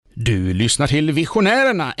Du lyssnar till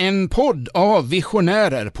Visionärerna, en podd av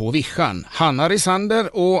visionärer på Vischan. Hanna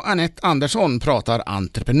Risander och Anette Andersson pratar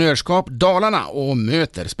entreprenörskap Dalarna och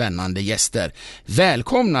möter spännande gäster.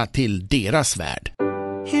 Välkomna till deras värld.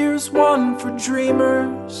 Here's one for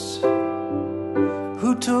dreamers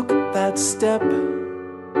who took that step.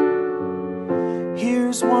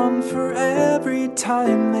 Here's one for every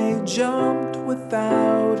time they jumped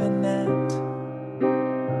without a net.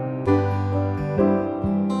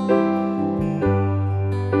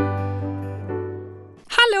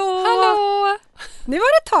 Hallå! Nu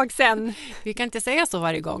var det ett tag sedan. Vi kan inte säga så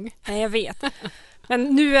varje gång. Nej, jag vet. Men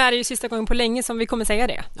nu är det ju sista gången på länge som vi kommer säga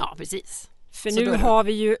det. Ja, precis. För så nu har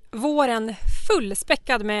vi ju våren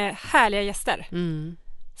fullspäckad med härliga gäster.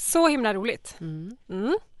 Så himla roligt.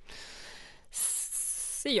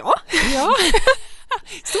 Så ja.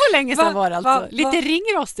 Så länge sedan var det alltså. Lite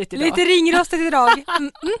ringrostigt idag. Lite ringrostigt idag.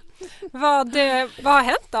 Vad har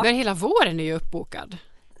hänt då? Men hela våren är ju uppbokad.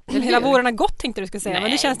 Hela våren har gått, tänkte du skulle säga. Nej,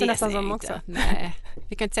 men det känns det det nästan som inte. också. Nej,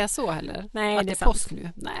 vi kan inte säga så heller. Nej, att det är det är påsk nu.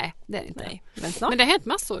 Nej, det är det inte. Nej. Men det har hänt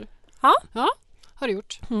massor. Ja, har det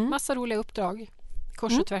gjort. Massa roliga uppdrag.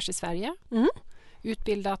 Kors och tvärs i Sverige.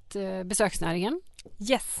 Utbildat besöksnäringen.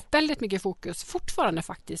 Yes. Väldigt mycket fokus fortfarande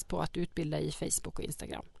faktiskt på att utbilda i Facebook och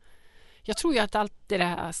Instagram. Jag tror ju att allt det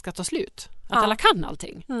här ska ta slut. Att alla kan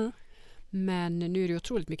allting. Men nu är det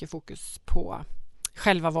otroligt mycket fokus på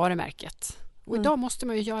själva varumärket. Och idag måste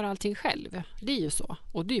man ju göra allting själv. Det är ju så.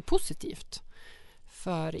 Och det är ju positivt.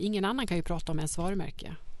 För ingen annan kan ju prata om ens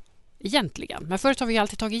varumärke. Egentligen. Men förut har vi ju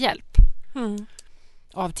alltid tagit hjälp.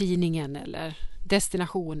 Av tidningen eller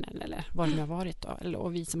destinationen eller vad det nu har varit då.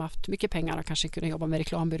 Och vi som har haft mycket pengar har kanske kunnat jobba med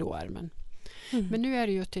reklambyråer. Men nu är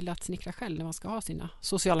det ju till att snickra själv när man ska ha sina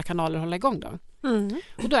sociala kanaler och hålla igång då.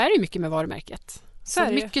 Och då är det ju mycket med varumärket. Så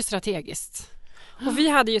mycket strategiskt. Och vi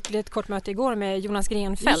hade ju ett litet kort möte igår med Jonas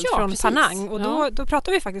Grenfeldt från precis. Panang. Och då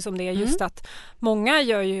pratade vi faktiskt om det. Just att många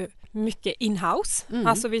gör ju mycket in-house.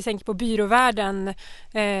 Alltså vi tänker på byråvärlden.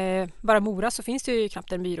 Bara Mora så finns det ju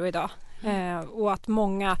knappt en byrå idag. Och att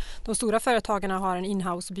de stora företagarna har en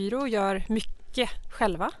in-house-byrå och gör mycket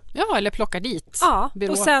själva. Ja, eller plockar dit. Ja,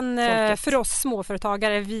 och sen för oss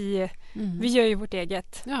småföretagare, vi gör ju vårt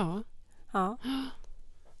eget. Ja.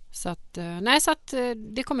 Så att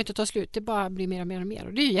det kommer inte att ta slut. Det bara blir mer och mer och mer.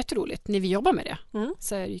 Och det är ju jätteroligt när vi jobbar med det.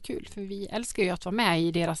 Så är det ju kul. För vi älskar ju att vara med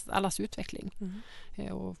i allas utveckling.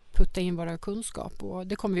 Och putta in våra kunskap. Och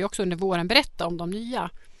det kommer vi också under våren berätta om de nya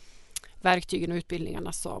verktygen och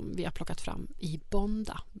utbildningarna som vi har plockat fram i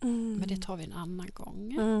Bonda. Men det tar vi en annan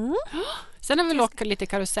gång. Sen har vi lockat lite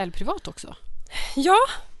karusell privat också. Ja,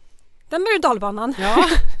 den berg- och dalbanan. Ja.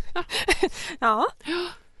 Ja.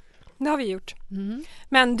 Det har vi gjort.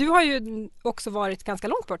 Men du har ju också varit ganska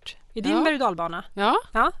långt bort i din berg- och dalbana.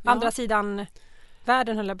 Ja, andra sidan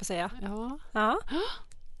världen höll jag på att säga. Ja.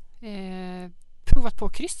 Provat på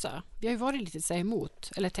att kryssa. Vi har ju varit lite så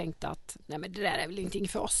emot eller tänkt att nej, men det där är väl ingenting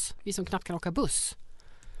för oss. Vi som knappt kan åka buss.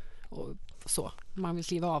 Och så. Man vill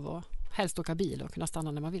kliva av och helst åka bil och kunna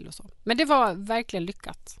stanna när man vill och så. Men det var verkligen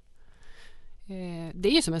lyckat. Det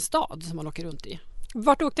är ju som en stad som man åker runt i.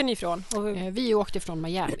 Vart åkte ni ifrån? Vi åkte från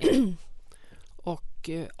Miami. Och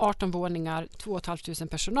 18 våningar, 2 500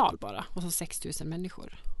 personal bara. Och så 6 000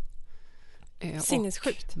 människor.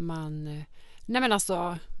 Sinnessjukt.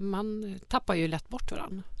 Man tappar ju lätt bort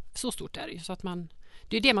varandra. Så stort är det ju. Så att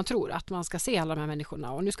det är det man tror, att man ska se alla de här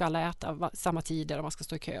människorna. Och nu ska alla äta samma tider och man ska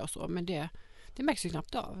stå i kö och så. Men det märks ju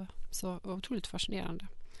knappt av. Så otroligt fascinerande.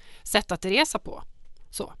 Sätt att resa på.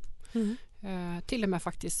 Så. Till och med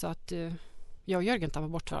faktiskt så att jag och Jörgen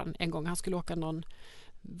tappade bort varandra en gång. Han skulle åka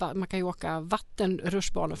man kan ju åka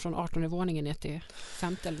vattenrutschbanor från 18:e våningen ner till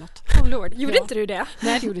 5:e eller något. Oh Lord, gjorde inte du det?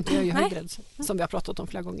 Nej, det gjorde inte jag. Jag är högrädd, som vi har pratat om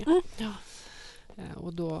flera gånger.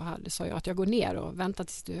 Och då sa jag att jag går ner och väntar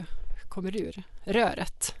tills du kommer ur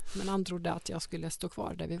röret. Men han trodde att jag skulle stå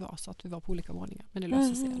kvar där vi var, så att vi var på olika våningar. Men det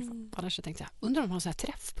löste sig i alla fall. Annars tänkte jag, undrar om de har en sån här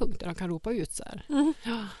träffpunkt där de kan ropa ut så här.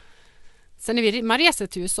 Sen när man reser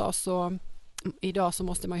till USA så idag så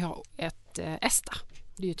måste man ju ha ett ESTA.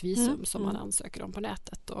 Det är ju ett visum som man ansöker om på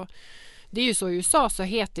nätet. Och det är ju så i USA så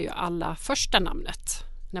heter ju alla första namnet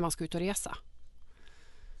när man ska ut och resa.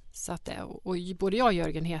 Så att och både jag och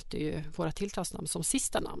Jörgen heter ju våra tilltalsnamn som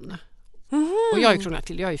sista namn. Och jag är kronat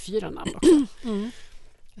till, jag är 4 namn också.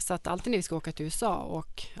 Så att alltid när vi ska åka till USA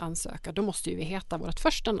och ansöka, då måste ju vi heta vårt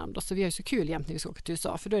första namn då. Så vi har ju så kul jämt när vi ska åka till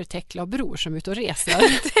USA, för då är det Tekla och Bror som är ute och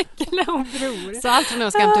reser. Tekla och Bror. Så alltid när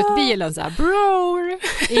jag ska hämta ut bilen så här, Bror!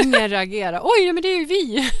 Ingen reagerar. Oj, men det är ju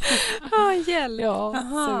vi! Hjälp!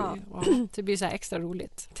 Ja, så det blir så här extra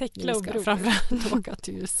roligt. Tekla och Bror. Framförallt åka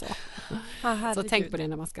till USA. Så tänk på det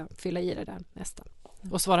när man ska fylla i det där nästan.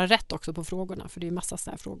 Och svara rätt också på frågorna. För det är ju massa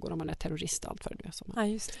sådana här frågor om man är terrorist och allt för det. Som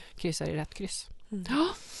man just det. kryssar i rätt kryss. Ja.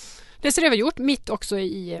 Det ser vi gjort mitt också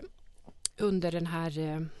under den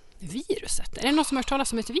här viruset. Är det någon som har hört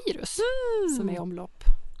talas om ett virus som är i omlopp?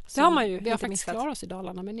 Det har man ju. Vi har faktiskt klarat oss i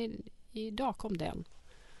Dalarna, men idag kom det en.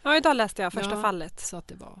 Ja, idag läste jag första fallet. Så att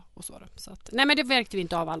det var, och så var det. Så att, nej, men det verkade vi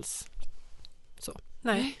inte av alls. Så.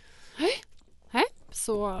 Nej.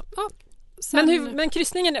 Så, ja. Sen, men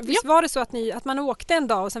kryssningen, visst var det så att man åkte en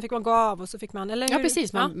dag och sen fick man gå av och så fick man, eller hur? Ja,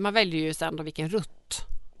 precis. Man väljer ju sen då vilken rutt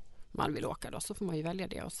man vill åka då. Så får man ju välja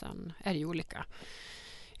det och sen är det ju olika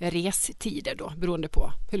restider då beroende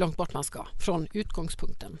på hur långt bort man ska från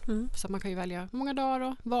utgångspunkten. Så man kan ju välja hur många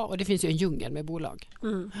dagar och det finns ju en djungel med bolag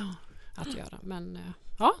att göra. Men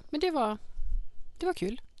men det var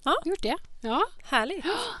kul. Ja. Gjort det. Ja, härligt.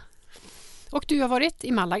 Och du har varit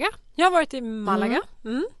i Malaga? Jag har varit i Malaga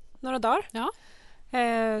några dagar. Ja.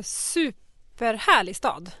 Superhärlig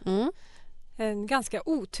stad. Ganska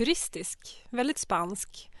oturistisk, väldigt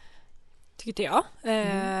spansk tyckte jag.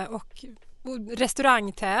 Och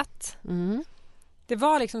restaurangtät. Det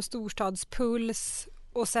var liksom storstadspuls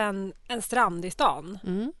och sen en strand i stan.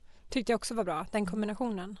 Tyckte jag också var bra, den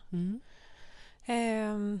kombinationen.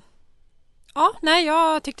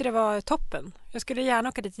 Jag tyckte det var toppen. Jag skulle gärna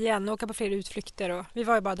åka dit igen och åka på fler utflykter. Och vi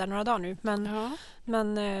var ju bara där några dagar nu.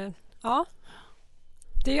 Men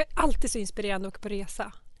det är alltid så inspirerande att åka på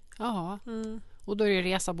resa. Ja, och då är det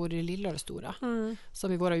resa både det lilla och det stora.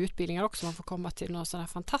 Som i våra utbildningar också. Man får komma till några sådana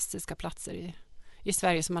fantastiska platser i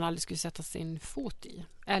Sverige som man aldrig skulle sätta sin fot i.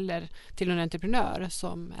 Eller till en entreprenör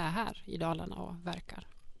som är här i Dalarna och verkar.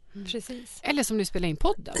 Precis. Eller som nu spelar in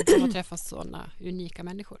podden. Som har träffat sådana unika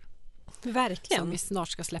människor. Verkligen. Som vi snart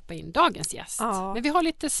ska släppa in dagens gäst. Ja. Men vi har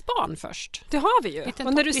lite span först. Det har vi ju.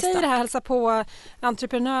 Och när du säger det här, hälsa på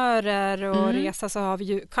entreprenörer och resa, så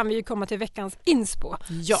kan vi ju komma till veckans inspo.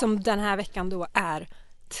 Ja. Som den här veckan då är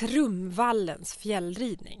Trumvallens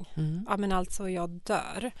fjällridning. Ja, men alltså jag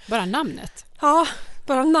dör. Bara namnet? Ja,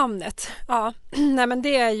 bara namnet. Ja. Nej, men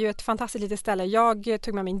det är ju ett fantastiskt litet ställe. Jag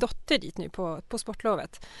tog med min dotter dit nu på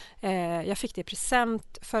sportlovet. Jag fick det i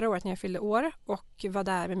present förra året när jag fyllde år och var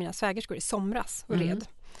där med mina svägerskor i somras och red.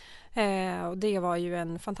 Och det var ju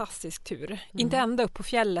en fantastisk tur. Inte ända upp på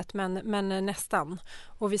fjället men nästan.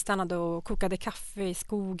 Och vi stannade och kokade kaffe i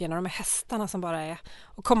skogen och de här hästarna som bara är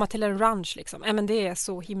och komma till en ranch liksom. Men det är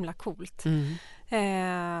så himla coolt.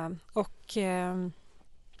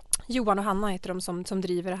 Johan och Hanna heter de som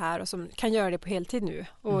driver det här och som kan göra det på heltid nu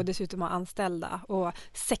och dessutom har anställda och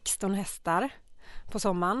 16 hästar på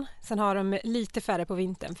sommaren. Sen har de lite färre på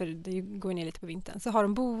vintern för det går ner lite på vintern. Så har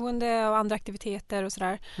de boende och andra aktiviteter och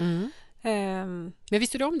sådär. Men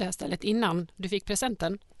visste du om det här stället innan du fick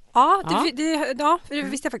presenten? Ja, det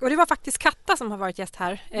visste jag faktiskt. Och det var faktiskt Katta som har varit gäst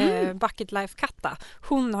här. Bucket Life Katta.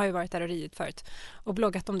 Hon har ju varit där och ridit förut och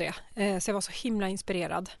bloggat om det. Så jag var så himla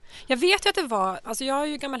inspirerad. Jag vet ju att det var, alltså jag är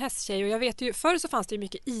ju gammal hästtjej och jag vet ju, förr så fanns det ju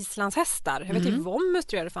mycket islandshästar. Jag vet ju Vommus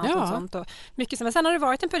tror jag det fanns något sånt. Och mycket, men sen har det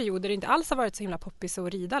varit en period där det inte alls har varit så himla poppis att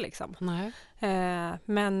rida liksom. Nej.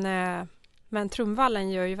 Men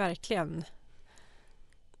Trumvallen gör ju verkligen...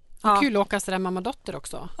 Kul att åka sådär mamma-dotter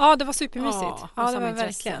också. Ja, det var supermysigt. Ja, det var intresse.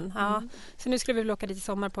 verkligen. Ja. Så nu skulle vi väl åka dit i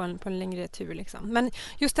sommar på en längre tur. Liksom. Men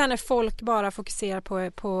just det här när folk bara fokuserar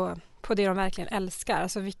på det de verkligen älskar.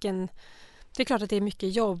 Alltså det är klart att det är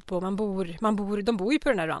mycket jobb och de bor ju på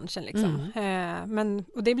den här ranchen. Liksom.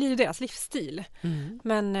 Och det blir ju deras livsstil.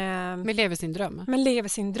 Men lever sin dröm. Men lever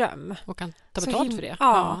sin dröm. Och kan ta betalt för det.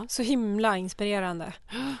 Ja, så himla inspirerande.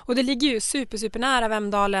 Och det ligger ju super nära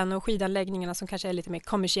Vemdalen och skidanläggningarna som kanske är lite mer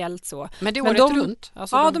kommersiellt så. Men det är året runt?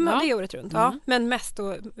 Alltså det är året runt. Ja. Men mest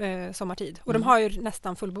då sommartid. Och de har ju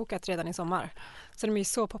nästan fullbokat redan i sommar. Så de är ju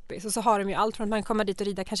så poppis. Och så har de ju allt från att man kommer dit och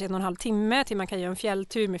rida kanske 1,5 timme till man kan göra en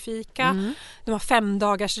fjälltur med fika. De har 5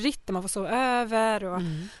 dagars ritt där man får sova över. Och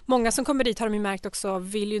många som kommer dit har de ju märkt också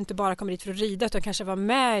vill ju inte bara komma dit för att rida utan kanske vara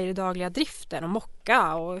med i den dagliga driften och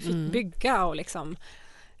mocka och bygga och liksom.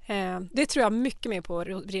 Det tror jag mycket mer på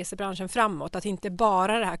resebranschen framåt. Att inte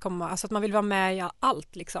bara det här komma, alltså att man vill vara med i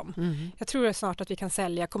allt liksom. Jag tror snart att vi kan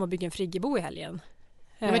komma och bygga en friggebo i helgen.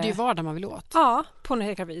 Ja, men det är ju vardag man vill åt. Ja, på något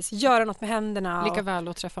helt vis. Göra något med händerna. Lika väl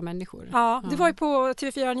att träffa människor. Ja, det var ju på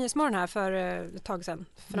TV4 Nyhetsmorgon här för ett tag sedan,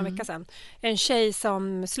 för några veckor sedan. En tjej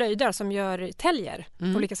som slöjdar, som gör täljer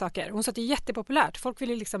olika saker. Hon sa att det är jättepopulärt. Folk vill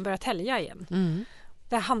ju liksom börja tälja igen.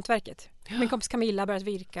 Det här hantverket. Min kompis Camilla har börjat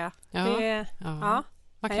virka.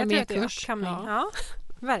 Makramé-kurs. Ja,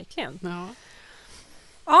 verkligen.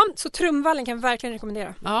 Ja, så Trumvallen kan jag verkligen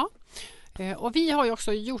rekommendera. Ja. Och vi har ju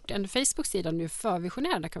också gjort en Facebook-sida nu för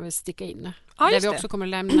visionärerna kan vi sticka in. Ja, där vi också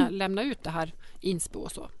kommer att lämna ut det här inspo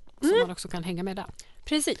och så. Så man också kan hänga med där.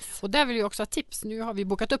 Precis. Och där vill jag också ha tips. Nu har vi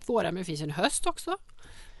bokat upp våren, men det finns en höst också.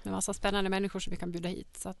 Med massa spännande människor som vi kan bjuda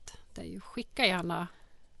hit. Så att det är ju, skicka gärna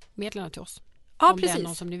meddelanden till oss. Ja, om precis. det är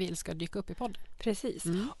någon som ni vill ska dyka upp i podden. Precis.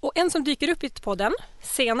 Och en som dyker upp i podden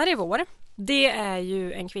senare i vår, det är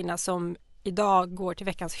ju en kvinna som idag går till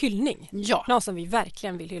veckans hyllning. Ja. Någon som vi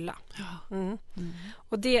verkligen vill hylla.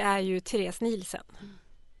 Och det är ju Therese Nielsen.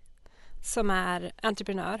 Som är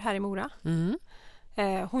entreprenör här i Mora.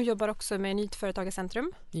 Hon jobbar också med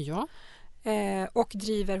Nyföretagarcentrum. Ja. Och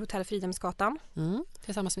driver Hotell Fridhemsgatan.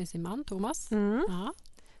 Tillsammans med sin man Thomas. Ja.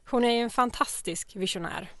 Hon är en fantastisk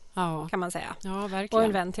visionär, Ja. kan man säga. Ja, Och verkligen.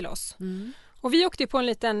 en vän till oss. Och vi åkte på en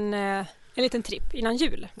liten tripp innan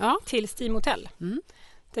jul till Steam Hotel.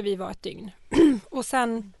 Där vi var ett dygn. Och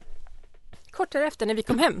sen kort därefter när vi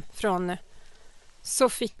kom hem från, så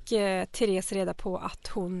fick Therese reda på att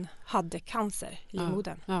hon hade cancer i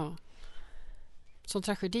livmodern. Ja. Sån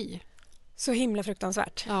tragedi. Så himla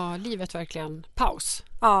fruktansvärt. Ja, livet verkligen paus.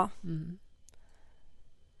 Ja.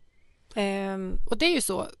 Och det är ju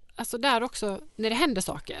så, alltså där också, när det händer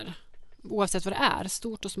saker, oavsett vad det är,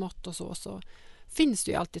 stort och smått och så finns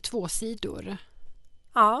det ju alltid två sidor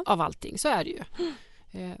av allting, så är det ju.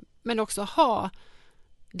 Men också ha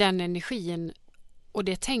den energin och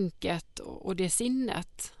det tänket och det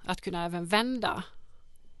sinnet att kunna även vända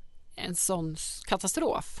en sån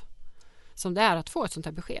katastrof som det är att få ett sånt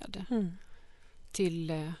här besked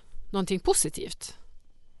till någonting positivt.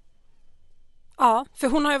 Ja, för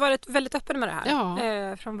hon har ju varit väldigt öppen med det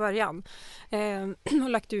här från början. Hon har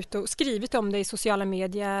lagt ut och skrivit om det i sociala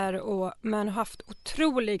medier men haft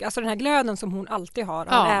alltså den här glöden som hon alltid har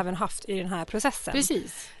även haft i den här processen.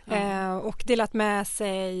 Precis. Och delat med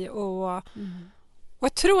sig och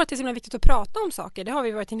jag tror att det är så himla viktigt att prata om saker. Det har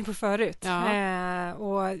vi varit inne på förut.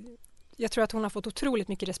 Och jag tror att hon har fått otroligt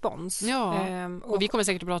mycket respons. Och vi kommer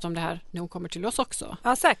säkert att prata om det här när hon kommer till oss också.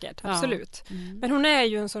 Ja, säkert. Absolut. Men hon är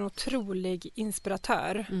ju en sån otrolig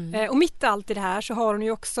inspiratör. Och mitt i allt i det här så har hon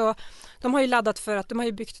ju också, de har ju laddat för att de har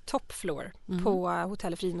ju byggt top floor på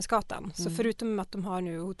Hotell Fridhemsgatan. Så förutom att de har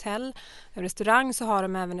nu hotell och restaurang så har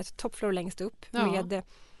de även ett top floor längst upp med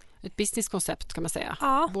ett businesskoncept kan man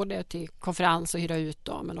säga. Både till konferens och hyra ut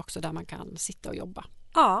då, men också där man kan sitta och jobba.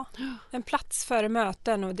 Ja, en plats för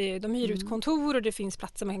möten och de hyr ut kontor och det finns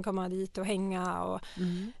platser man kan komma dit och hänga och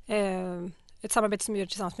ett samarbete som vi gör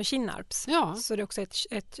tillsammans med Kinnarps. Så det är också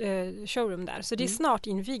ett showroom där. Så det är snart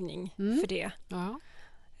invigning för det.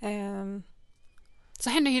 Så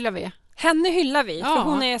henne hyllar vi. För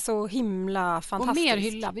hon är så himla fantastisk. Och mer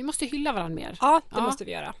hylla. Vi måste hylla varandra mer. Ja, det måste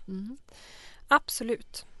vi göra.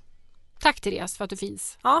 Absolut. Tack Therese för att du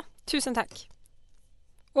finns. Ja, tusen tack.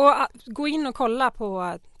 Och gå in och kolla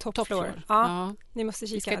på Top Floor. Ja, ni måste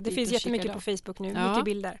kika. Det finns jättemycket på Facebook nu. Mycket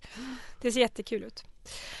bilder. Det ser jättekul ut.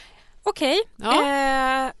 Okej.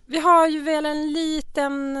 Vi har ju väl en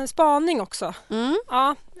liten spaning också.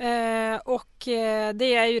 Och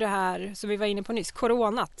det är ju det här som vi var inne på nyss.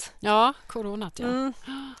 Coronat. Ja, coronat.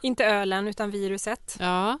 Inte ölen utan viruset.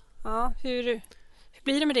 Ja. Hur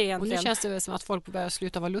blir det med det egentligen? Och nu känns det väl som att folk börjar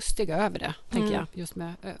sluta vara lustiga över det. Tänker jag. Just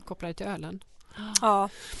med kopplat till ölen. Ja.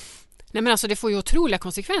 Nej, men alltså det får ju otroliga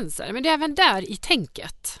konsekvenser. Men det är även där i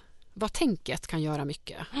tänket. Vad tänket kan göra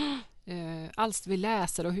mycket. Allt vi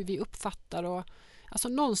läser och hur vi uppfattar. Och, alltså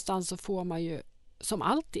någonstans så får man ju som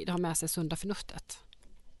alltid ha med sig sunda förnuftet.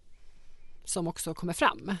 Som också kommer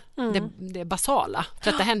fram. Det basala.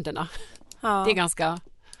 Tvätta händerna. Det är ganska...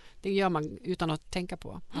 Det gör man utan att tänka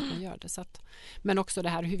på att man gör det. Så att, men också det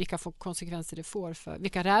här hur vilka konsekvenser det får för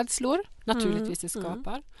vilka rädslor naturligtvis det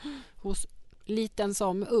skapar hos liten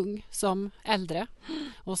som ung som äldre.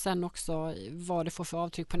 Och sen också vad det får för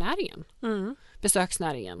avtryck på näringen.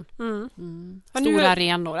 Besöksnäringen. Stora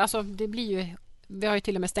arenor. Alltså det blir ju, vi har ju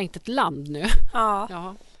till och med stängt ett land nu.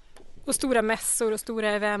 Ja. Och stora mässor och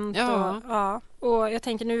stora event. Och jag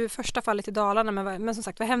tänker nu första fallet i Dalarna, men som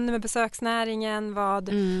sagt, vad händer med besöksnäringen?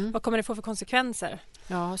 Vad kommer det få för konsekvenser?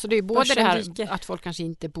 Ja, så det är både det här att folk kanske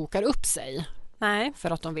inte bokar upp sig. Nej.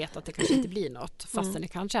 För att de vet att det kanske inte blir något. Fastän det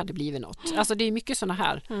kanske hade blivit något. Alltså det är mycket sådana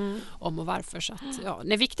här om och varför. Så att,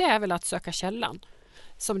 det viktiga är väl att söka källan.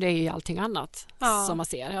 Som det är i allting annat som man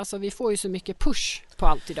ser. Alltså vi får ju så mycket push på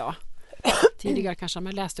allt idag. Tidigare kanske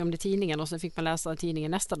man läste om det i tidningen och sen fick man läsa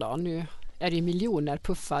tidningen nästa dag. Nu är det ju miljoner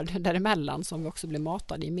puffar däremellan som vi också blir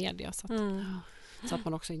matade i media. Så att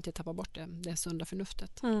man också inte tappar bort det sunda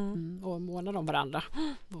förnuftet. Och månar om varandra.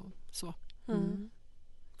 Och så.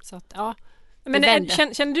 Så att, ja. Men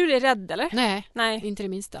känner du dig rädd eller? Nej, inte det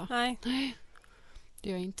minsta. Nej. det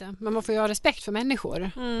gör jag inte. Men man får ju ha respekt för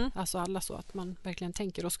människor. Mm. Alltså alla, så att man verkligen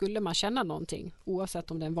tänker. Och skulle man känna någonting,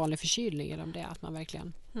 oavsett om det är en vanlig förkylning eller om det är att man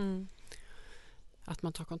verkligen att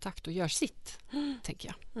man tar kontakt och gör sitt, tänker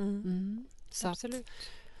jag. Så Absolut.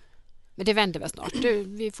 men det vänder väl snart.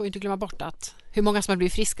 Vi får ju inte glömma bort att hur många som har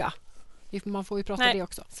blivit friska. Man får ju prata det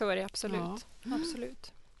också. Så är det absolut. Ja.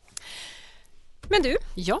 Absolut. Men du,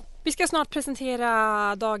 Ja. vi ska snart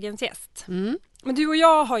presentera dagens gäst. Men du och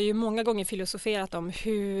jag har ju många gånger filosoferat om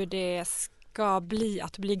hur det ska bli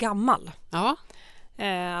att bli gammal. Ja.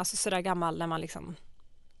 Alltså sådär gammal när man liksom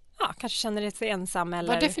kanske känner sig ensam.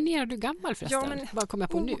 Eller... Vad definierar du gammal förresten? Ja, men vad kommer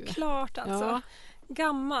jag på nu? Klart alltså. Ja.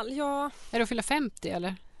 Gammal, ja. Är det att fylla 50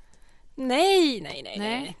 eller?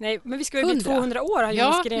 Nej. Men vi ska väl bli 100. 200 år har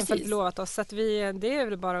Jonas Grenfeldt precis. lovat oss. Så att det är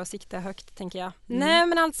väl bara att sikta högt, tänker jag. Nej,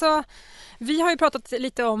 men alltså vi har ju pratat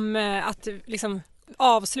lite om att liksom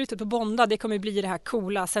avslutet på Bonda, det kommer bli det här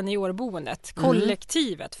coola seniorboendet.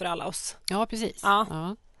 Kollektivet för alla oss. Ja, precis.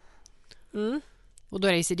 Ja. Och då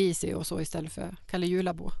är det AC/DC och så istället för Kalle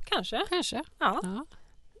Julabo. Kanske. Kanske. Ja.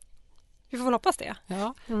 Vi får väl hoppas det.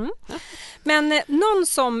 Ja. Men någon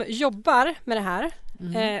som jobbar med det här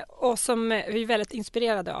och som vi är väldigt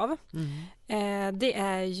inspirerade av, det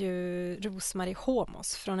är ju Rosmarie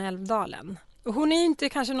Håmos från Älvdalen. Och hon är ju inte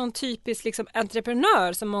kanske någon typisk liksom,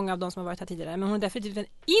 entreprenör som många av de som har varit här tidigare, men hon är definitivt en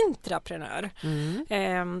intraprenör.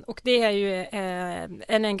 Och det är ju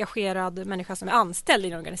en engagerad människa som är anställd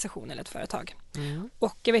i en organisation eller ett företag.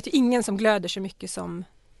 Och jag vet ju ingen som glöder så mycket som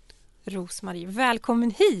Rosmarie.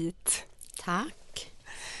 Välkommen hit! Tack.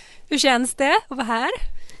 Hur känns det att vara här?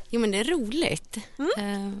 Jo, men det är roligt.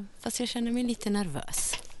 Fast jag känner mig lite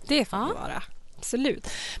nervös. Det får det vara. Absolut.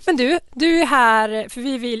 Men du är här för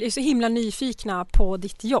vi är så himla nyfikna på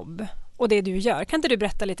ditt jobb och det du gör. Kan inte du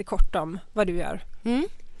berätta lite kort om vad du gör?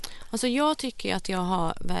 Alltså jag tycker att jag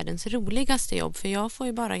har världens roligaste jobb, för jag får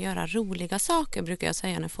ju bara göra roliga saker, brukar jag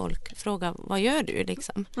säga när folk frågar vad gör du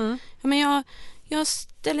liksom. Ja, men jag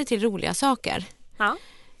ställer till roliga saker. Ja.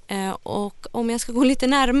 Och om jag ska gå lite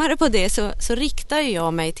närmare på det så riktar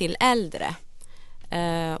jag mig till äldre.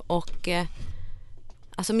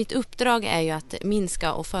 Alltså mitt uppdrag är ju att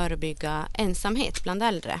minska och förebygga ensamhet bland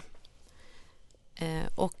äldre.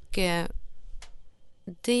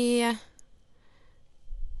 Det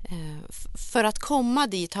för att komma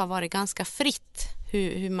dit har varit ganska fritt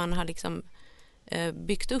hur man har liksom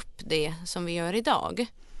byggt upp det som vi gör idag.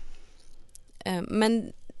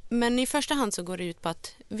 Men i första hand så går det ut på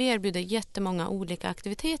att vi erbjuder jättemånga olika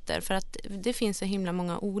aktiviteter, för att det finns så himla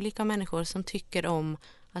många olika människor som tycker om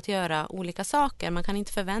att göra olika saker. Man kan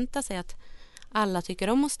inte förvänta sig att alla tycker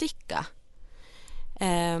om att sticka.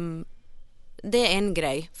 Det är en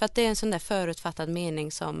grej, för att det är en sån där förutfattad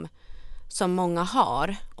mening som många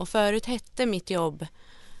har. Och förut hette mitt jobb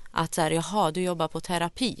att så här, jaha, du jobbar på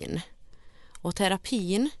terapin. Och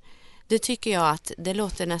terapin, det tycker jag att det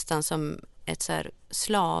låter nästan som ett så här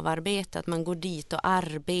slavarbete, att man går dit och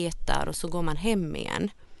arbetar och så går man hem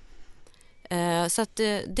igen. Så att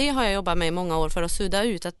det har jag jobbat med i många år för att sudda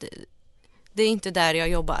ut att det är inte där jag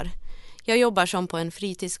jobbar. Jag jobbar som på en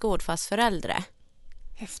fritidsgård fast för äldre.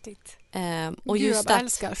 Häftigt. Och Gud, just jag att,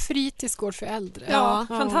 älskar fritidsgård för äldre. Ja,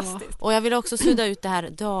 fantastiskt. och jag vill också sudda ut det här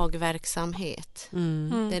dagverksamhet.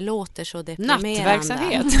 Det låter så deprimerande.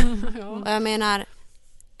 Nattverksamhet. Och jag menar,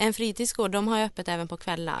 en fritidsgård, de har öppet även på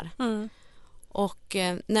kvällar. Och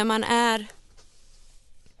när man är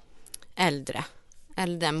äldre,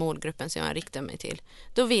 eller den målgruppen som jag riktar mig till,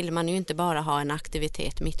 då vill man ju inte bara ha en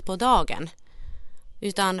aktivitet mitt på dagen.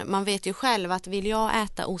 Utan man vet ju själv att vill jag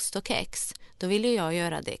äta ost och kex, då vill ju jag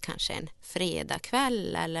göra det kanske en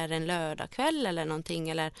fredagkväll eller en lördagkväll eller någonting.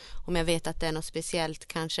 Eller om jag vet att det är något speciellt,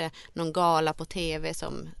 kanske någon gala på tv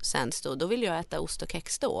som sänds då vill jag äta ost och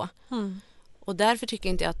kex då. Och därför tycker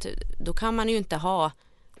inte jag att då kan man ju inte ha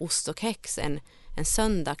ost och kex en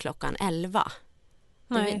söndag klockan 11.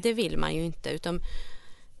 Det vill man ju inte, utan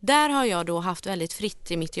där har jag då haft väldigt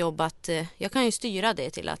fritt i mitt jobb att jag kan ju styra det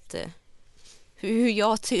till att hur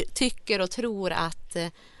jag tycker och tror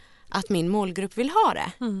att min målgrupp vill ha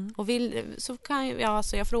det. Och så kan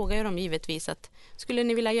jag frågar ju dem givetvis att skulle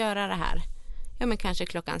ni vilja göra det här? Ja, men kanske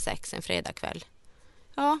klockan 6 en fredagkväll.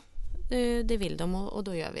 Ja, det vill de och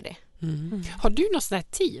då gör vi det. Har du något sånt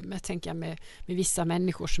här team, tänker jag, med vissa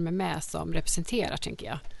människor som är med som representerar, tänker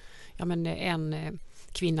jag? Ja, men en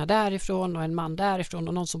kvinna därifrån och en man därifrån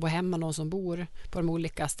och någon som bor hemma, någon som bor på de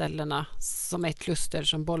olika ställena som ett kluster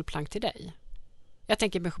som bollplank till dig. Jag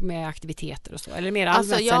tänker med aktiviteter och så. Eller mer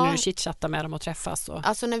allmänt sen när du chitchattar med dem och träffas. Och...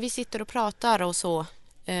 Alltså när vi sitter och pratar och så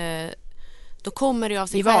då kommer det av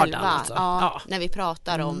sig I vardagen själva. alltså. Ja, när vi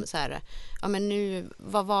pratar om så här, ja men nu,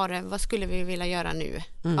 vad skulle vi vilja göra nu?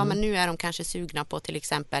 Ja men nu är de kanske sugna på till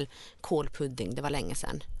exempel kålpudding, det var länge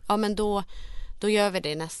sedan. Ja men då gör vi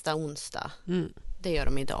det nästa onsdag. Det gör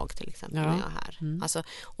de idag till exempel när jag är här. Alltså,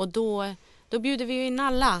 och då bjuder vi in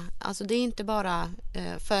alla. Alltså det är inte bara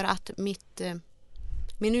för att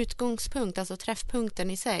min utgångspunkt, alltså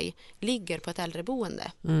träffpunkten i sig, ligger på ett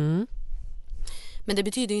äldreboende. Men det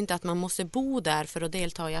betyder ju inte att man måste bo där för att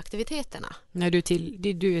delta i aktiviteterna. Nej, du är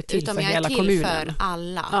till utan för jag är hela till kommunen. för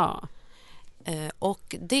alla. Ja.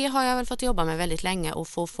 Och det har jag väl fått jobba med väldigt länge och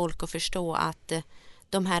få folk att förstå att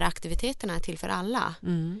de här aktiviteterna är till för alla.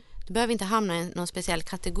 Du behöver inte hamna i någon speciell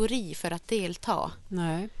kategori för att delta.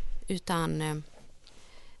 Nej. Utan,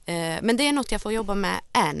 men det är något jag får jobba med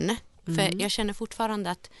än. För jag känner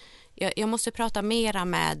fortfarande att jag måste prata mera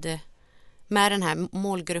med den här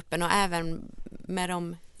målgruppen och även med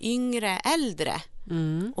de yngre äldre.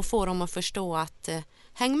 Och få dem att förstå att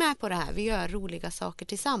häng med på det här, vi gör roliga saker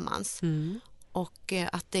tillsammans. Och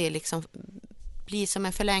att det liksom blir som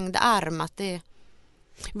en förlängd arm. Att det...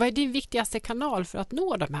 Vad är din viktigaste kanal för att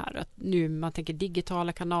nå de här? Nu man tänker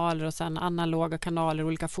digitala kanaler och sen analoga kanaler,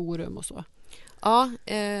 olika forum och så. Ja,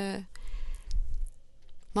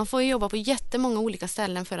 man får jobba på jättemånga olika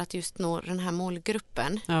ställen för att just nå den här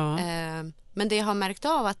målgruppen. Ja. Men det jag har märkt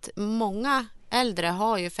av att många äldre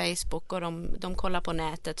har ju Facebook och de kollar på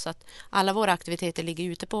nätet, så att alla våra aktiviteter ligger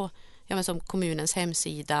ute på som kommunens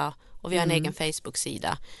hemsida och vi har en egen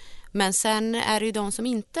Facebook-sida. Men sen är det ju de som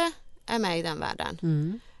inte är med i den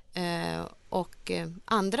världen. Och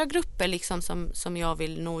andra grupper liksom som jag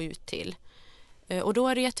vill nå ut till. Och då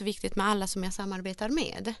är det jätteviktigt med alla som jag samarbetar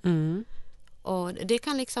med. Och det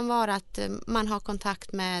kan liksom vara att man har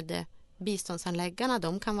kontakt med biståndsanläggarna.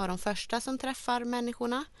 De kan vara de första som träffar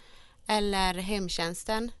människorna. Eller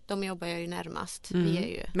hemtjänsten, de jobbar jag ju närmast. Vi är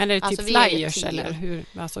ju, men är det typ flyers eller hur?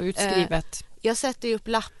 Alltså utskrivet? Jag sätter ju upp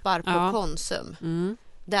lappar på Konsum.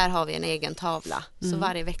 Där har vi en egen tavla. Så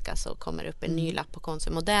varje vecka så kommer det upp en ny lapp på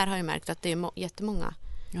Konsum. Och där har jag märkt att det är jättemånga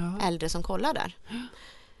äldre som kollar där.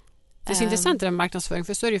 Det är så intressant med marknadsföring,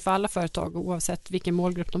 för så är det ju för alla företag oavsett vilken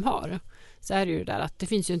målgrupp de har. Så är det ju där att det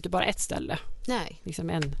finns ju inte bara ett ställe. Nej. Liksom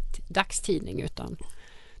en dagstidning, utan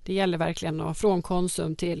det gäller verkligen att från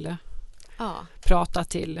Konsum till prata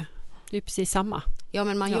till, det är precis samma. Ja,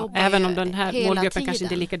 men man jobbar även om den här målgruppen tiden. kanske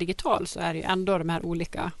inte är lika digital, så är det ju ändå de här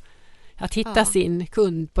olika, att hitta sin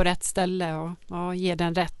kund på rätt ställe och ge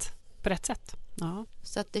den rätt på rätt sätt. Ja.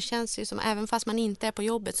 Så att det känns ju som, även fast man inte är på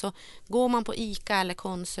jobbet, så går man på ICA eller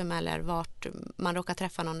Konsum eller vart man råkar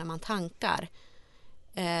träffa någon när man tankar,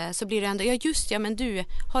 så blir det ändå, men du,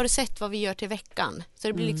 har du sett vad vi gör till veckan? Så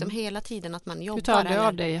det blir liksom hela tiden att man jobbar. Du tar det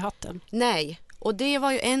av dig i hatten? Nej, och det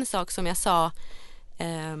var ju en sak som jag sa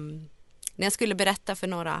när jag skulle berätta för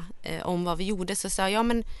några om vad vi gjorde, så sa jag,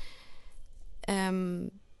 men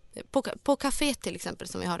på café till exempel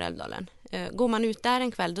som vi har i Älvdalen, går man ut där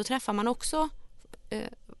en kväll, då träffar man också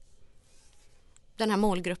den här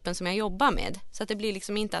målgruppen som jag jobbar med. Så att det blir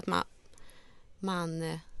liksom inte att man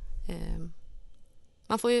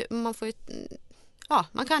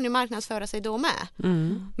kan ju marknadsföra sig då med.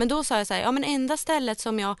 Men då sa jag så här, men enda stället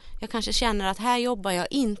som jag kanske känner att här jobbar jag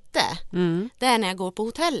inte, det är när jag går på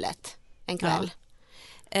hotellet en kväll.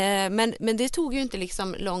 Men det tog ju inte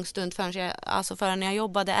liksom lång stund förrän jag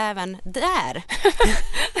jobbade även där.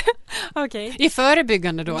 Okej. Det är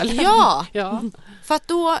förebyggande då, eller? Ja. För att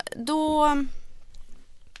då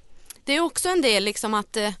det är också en del liksom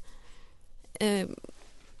att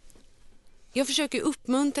jag försöker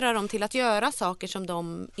uppmuntra dem till att göra saker som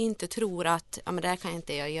de inte tror att men det här kan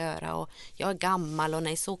inte jag göra, och jag är gammal och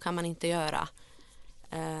nej, så kan man inte göra.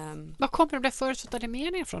 Vad kommer de där förutfattade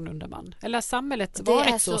meningar från, undrar man? Eller har samhället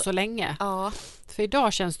varit så länge? Ja. För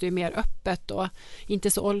idag känns det ju mer öppet och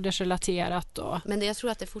inte så åldersrelaterat. Men jag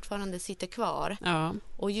tror att det fortfarande sitter kvar. Ja.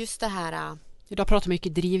 Och just det här... Idag pratar man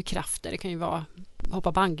mycket drivkrafter. Det kan ju vara,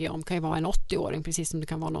 hoppa bungee om kan ju vara en 80-åring precis som det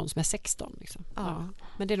kan vara någon som är 16. Liksom. Ja.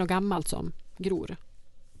 Men det är något gammalt som gror.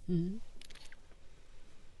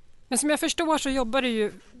 Men som jag förstår så jobbar du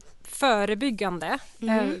ju förebyggande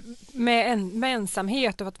med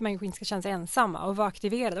ensamhet och att människor inte ska känna sig ensamma och vara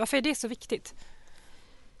aktiverade. Varför är det så viktigt?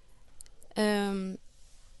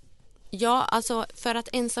 Alltså för att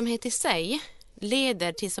ensamhet i sig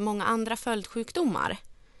leder till så många andra följdsjukdomar.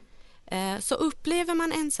 Så upplever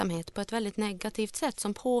man ensamhet på ett väldigt negativt sätt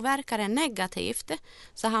som påverkar en negativt,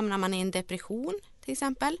 så hamnar man i en depression till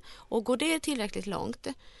exempel, och går det tillräckligt långt,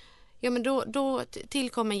 men då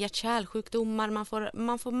tillkommer hjärt-kärlsjukdomar,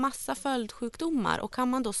 man får massa följdsjukdomar, och kan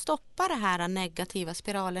man då stoppa det här negativa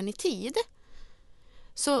spiralen i tid,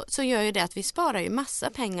 så gör ju det att vi sparar ju massa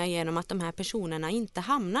pengar genom att de här personerna inte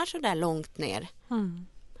hamnar så där långt ner.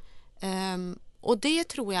 Och det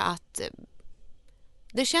tror jag att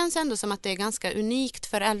det känns ändå som att det är ganska unikt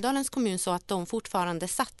för Älvdalens kommun, så att de fortfarande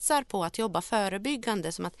satsar på att jobba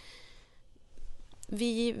förebyggande, som att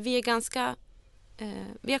vi är ganska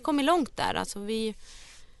vi har kommit långt där. Alltså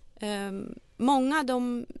många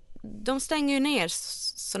de stänger ju ner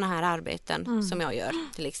såna här arbeten som jag gör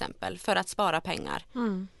till exempel för att spara pengar.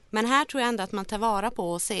 Men här tror jag ändå att man tar vara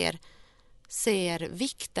på och ser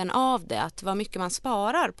vikten av det, att vad mycket man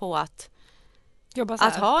sparar på att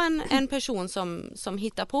ha en person som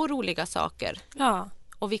hittar på roliga saker. Ja.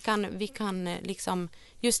 Och vi kan liksom,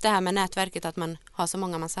 just det här med nätverket, att man har så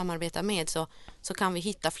många man samarbetar med, så kan vi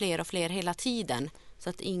hitta fler och fler hela tiden, så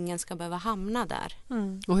att ingen ska behöva hamna där.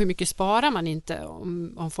 Och hur mycket sparar man inte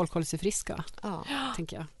om folk håller sig friska? Ja.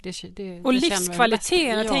 Tänker jag. Och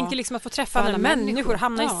livskvaliteten, jag tänker liksom att få träffa andra människor,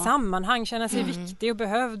 hamna i Ja. sammanhang, känna sig viktig och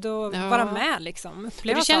behövd och vara med liksom.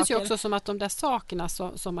 Uppleva Det känns ju saker. också som att de där sakerna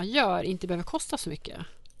som man gör inte behöver kosta så mycket.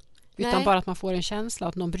 Utan Nej. bara att man får en känsla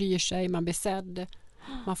att någon bryr sig, man blir sedd,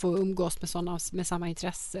 man får umgås med sådana med samma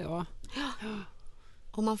intresse.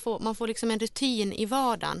 Och man får liksom en rutin i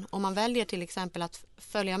vardagen. Om man väljer till exempel att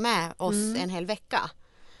följa med oss en hel vecka,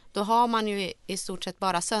 då har man ju i stort sett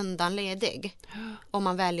bara söndagen ledig. Om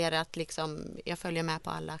man väljer att liksom, jag följer med på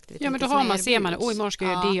alla aktiviteter. Ja, men då som har man, ser man, erbjuds. imorgon ska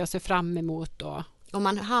jag göra det och se fram emot. Och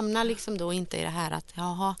man hamnar liksom då inte i det här att,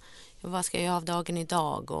 vad ska jag göra av dagen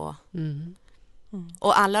idag?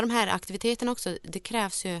 Och alla de här aktiviteterna också, det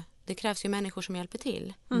krävs ju människor som hjälper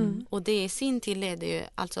till. Och det i sin till leder ju,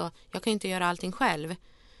 alltså jag kan ju inte göra allting själv,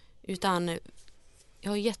 utan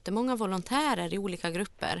jag har jättemånga volontärer i olika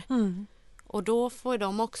grupper. Och då får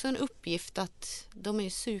de också en uppgift att de är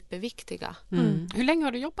superviktiga. Hur länge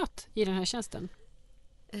har du jobbat i den här tjänsten?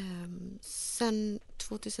 Sen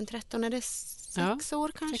 2013 är det 6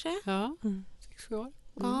 år kanske. Ja, 6 år.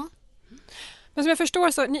 Ja. Men som jag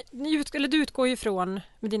förstår så, du utgår ju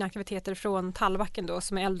med dina aktiviteter från Tallbacken då,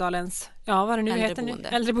 som är Älvdalens, vad det nu heter nu,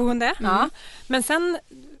 äldreboende. Ja. Men sen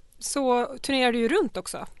så turnerar du ju runt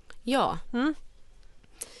också. Ja.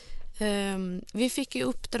 Vi fick ju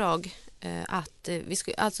uppdrag att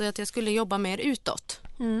jag skulle jobba mer utåt.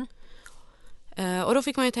 Och då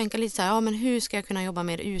fick man ju tänka lite så här, men hur ska jag kunna jobba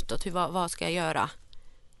mer utåt? Vad ska jag göra?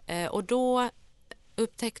 Och då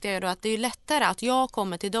upptäckte jag då att det är lättare att jag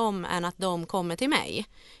kommer till dem än att de kommer till mig.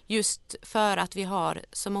 Just för att vi har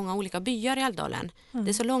så många olika byar i Älvdalen. Det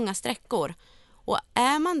är så långa sträckor. Och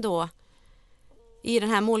är man då i den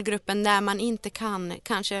här målgruppen där man inte kan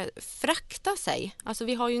kanske frakta sig. Alltså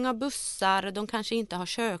vi har ju inga bussar, de kanske inte har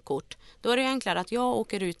körkort. Då är det enklare att jag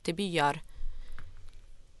åker ut till byar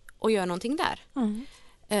och gör någonting där.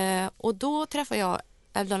 Och då träffar jag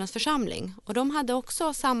Älvdalens församling. Och de hade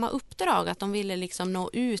också samma uppdrag, att de ville liksom nå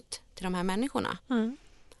ut till de här människorna.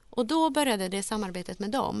 Och då började det samarbetet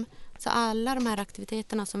med dem. Så alla de här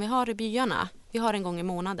aktiviteterna som vi har i byarna, vi har en gång i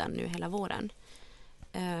månaden nu hela våren.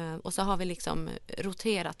 Och så har vi liksom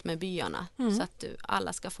roterat med byarna så att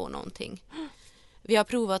alla ska få någonting. Vi har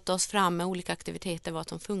provat oss fram med olika aktiviteter, vad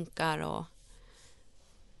som funkar och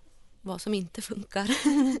vad som inte funkar.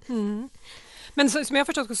 Men som jag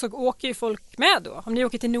förstått så åker ju folk med då. Om ni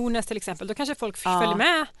åker till Nordnäs till exempel, då kanske folk följer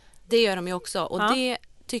med. Det gör de ju också, och det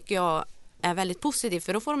tycker jag är väldigt positivt,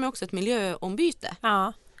 för då får de också ett miljöombyte.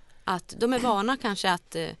 Ja. Att de är vana kanske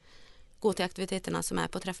att gå till aktiviteterna som är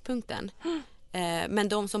på träffpunkten. Men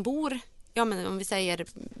de som bor, men om vi säger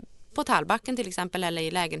på Tallbacken till exempel, eller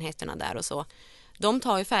i lägenheterna där och så, de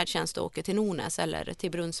tar ju färdtjänst och åker till Nordnäs eller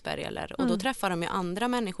till Brunnsberg och då träffar de ju andra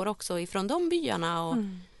människor också ifrån de byarna, och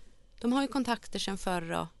de har ju kontakter sedan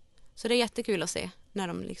förr, så det är jättekul att se när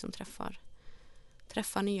de liksom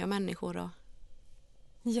träffar nya människor.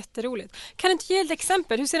 Jätteroligt. Kan du inte ge ett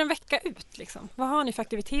exempel? Hur ser en vecka ut? Liksom? Vad har ni för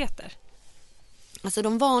aktiviteter? Alltså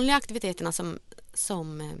de vanliga aktiviteterna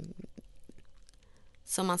som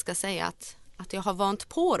man ska säga att jag har vant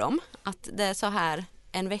på dem, att det är så här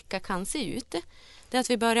en vecka kan se ut. Det är att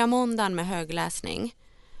vi börjar måndagen med högläsning.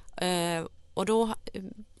 Och då,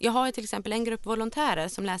 jag har till exempel en grupp volontärer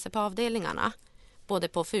som läser på avdelningarna, både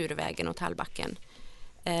på Furuvägen och Tallbacken.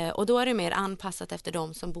 Och då är det mer anpassat efter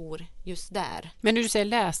de som bor just där. Men när du säger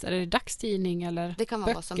läs, är det dagstidning eller det kan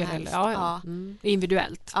vara vad som helst. Eller? Ja.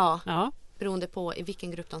 Individuellt? Ja, beroende på i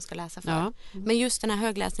vilken grupp de ska läsa för. Ja. Men just den här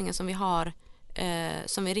högläsningen som vi har,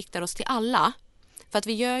 som vi riktar oss till alla. För att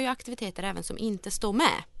vi gör ju aktiviteter även som inte står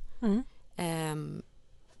med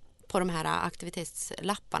på de här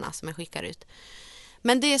aktivitetslapparna som jag skickar ut.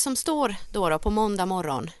 Men det som står då på måndag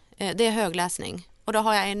morgon, det är högläsning. Och då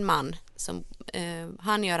har jag en man som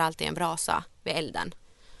han gör alltid en brasa vid elden.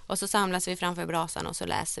 Och så samlas vi framför brasan och så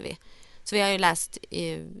läser vi. Så vi har ju läst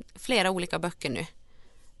flera olika böcker nu.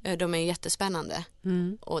 De är ju jättespännande.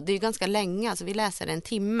 Och det är ju ganska länge, alltså vi läser 1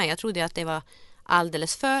 timme. Jag trodde att det var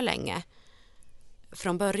alldeles för länge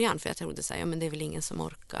från början, för jag trodde så här, ja men det är väl ingen som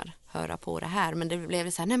orkar höra på det här. Men det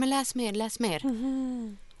blev så här, nej men läs mer.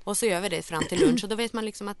 Och så gör vi det fram till lunch och då vet man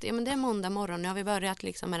liksom att ja, men det är måndag morgon, nu har vi börjat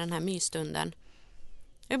liksom med den här mysstunden.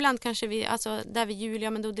 Ibland kanske vi, alltså där vid jul, ja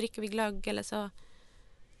men då dricker vi glögg eller så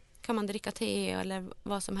kan man dricka te eller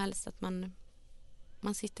vad som helst, att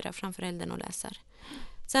man sitter där framför elden och läser.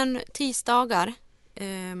 Sen tisdagar,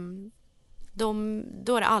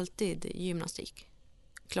 då är det alltid gymnastik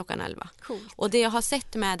klockan 11. Cool. Och det jag har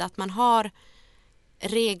sett med att man har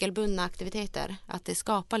regelbundna aktiviteter, att det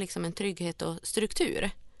skapar liksom en trygghet och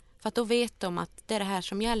struktur. För att då vet de att det är det här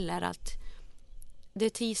som gäller, att det är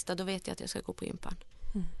tisdag, då vet jag att jag ska gå på gympan.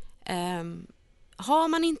 Har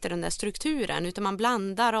man inte den där strukturen utan man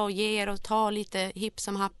blandar och ger och tar lite hipp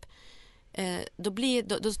som happ,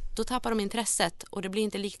 då tappar de intresset och det blir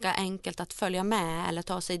inte lika enkelt att följa med eller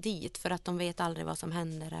ta sig dit, för att de vet aldrig vad som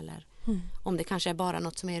händer eller om det kanske är bara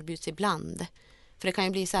något som erbjuds ibland. För det kan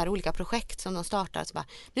ju bli så här olika projekt som de startar, så bara,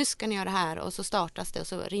 nu ska ni göra det här, och så startas det och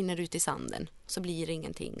så rinner det ut i sanden, så blir det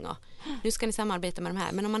ingenting, och nu ska ni samarbeta med de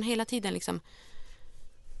här. Men om man hela tiden liksom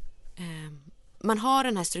man har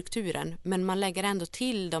den här strukturen, men man lägger ändå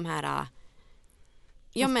till de här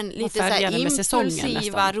men lite så här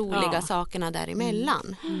impulsiva, roliga sakerna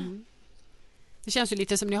däremellan. Det känns ju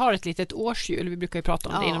lite som ni har ett litet årshjul. Vi brukar ju prata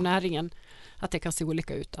om det inom näringen, att det kan se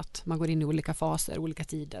olika ut, att man går in i olika faser, olika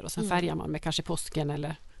tider, och sen färgar man med kanske påsken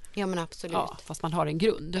eller... Ja, men absolut. Ja, fast man har en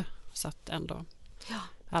grund så att ändå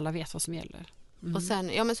alla vet vad som gäller. Och sen,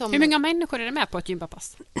 hur många människor är det med på ett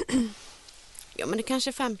gympapass? Ja, men det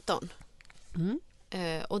kanske 15.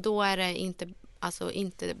 Och då är det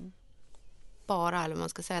inte bara, eller man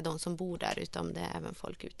ska säga, de som bor där, utan det är även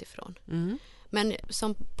folk utifrån. Men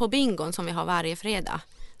som på bingon som vi har varje fredag,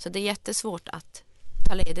 så det är jättesvårt att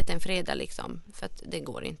ta ledigt en fredag liksom, för att det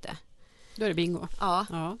går inte. Då är det bingo. Ja.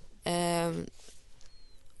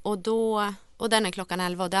 Och den är klockan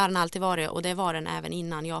 11, och det har den alltid varit, och det var den även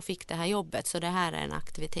innan jag fick det här jobbet, så det här är en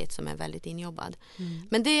aktivitet som är väldigt injobbad.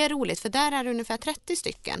 Men det är roligt, för där är det ungefär 30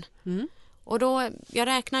 stycken. Och då, jag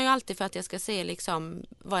räknar ju alltid för att jag ska se liksom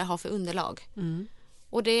vad jag har för underlag.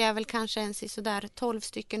 Och det är väl kanske en sådär 12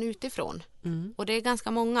 stycken utifrån. Och det är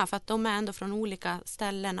ganska många, för att de är ändå från olika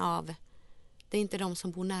ställen av... Det är inte de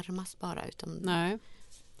som bor närmast bara, utan... Nej.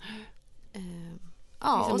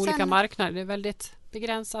 Och olika sen, marknader, det är väldigt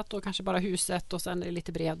begränsat, och kanske bara huset, och sen är det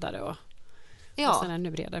lite bredare och sen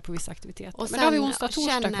ännu bredare på vissa aktiviteter. Och men då har vi onsdag,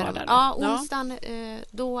 torsdag kvar där. Ja, onsdagen,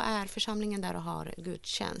 då är församlingen där och har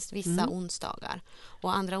gudstjänst vissa onsdagar.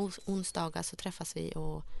 Och andra onsdagar så träffas vi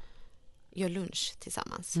och gör lunch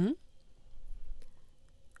tillsammans.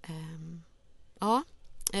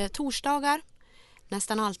 Torsdagar,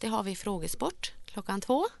 nästan alltid har vi frågesport klockan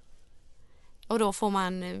 2. Och då får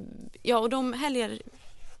man, och de helger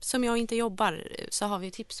som jag inte jobbar så har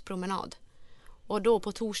vi tipspromenad. Och då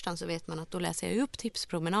på torsdagen så vet man att då läser jag upp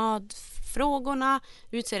tipspromenadfrågorna,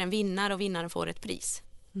 utser en vinnare, och vinnaren får ett pris.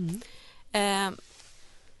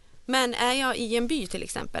 Men är jag i en by till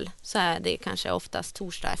exempel, så är det kanske oftast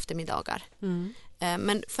torsdag eftermiddagar.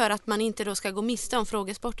 Men för att man inte då ska gå miste om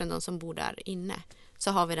frågesporten, de som bor där inne,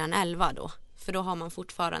 så har vi den 11 då. För då har man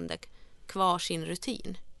fortfarande kvar sin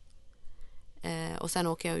rutin. Och sen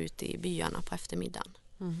åker jag ut i byarna på eftermiddagen.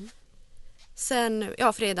 Sen,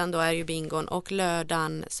 fredagen då är ju bingon, och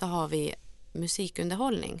lördagen så har vi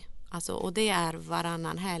musikunderhållning. Alltså, och det är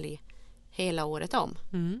varannan helg hela året om.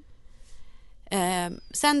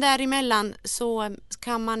 Sen däremellan så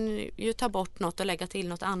kan man ju ta bort något och lägga till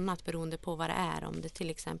något annat beroende på vad det är. Om det till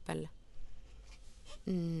exempel,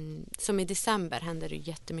 som i december händer det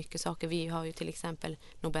jättemycket saker. Vi har ju till exempel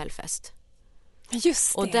Nobelfest.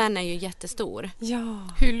 Just det. Och den är ju jättestor. Ja.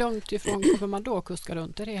 Hur långt ifrån kommer man då kuska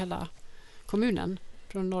runt? Är det hela kommunen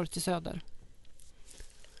från norr till söder?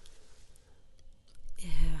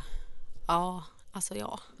 Ja, alltså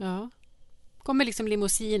ja. Kommer liksom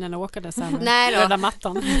limousinen och åka där sen med Nej då. röda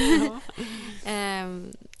mattan?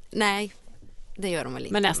 Nej, det gör de väl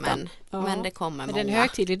inte. Men nästan. Men det kommer många. Är det en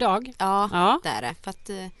högtidlig dag? Ja, det är det. För att,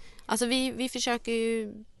 alltså vi försöker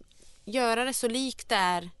ju göra det så likt det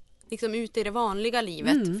är liksom ute i det vanliga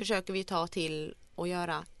livet. Försöker vi ta till och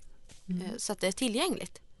göra så att det är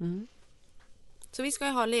tillgängligt. Så vi ska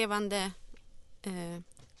ju ha levande...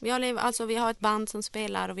 vi har ett band som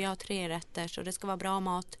spelar, och vi har 3 rätter, så det ska vara bra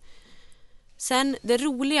mat. Sen det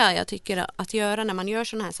roliga jag tycker att göra när man gör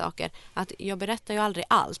såna här saker, att jag berättar ju aldrig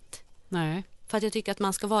allt. Nej. För att jag tycker att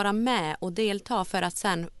man ska vara med och delta för att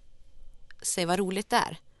sen se vad roligt det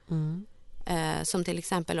är. Som till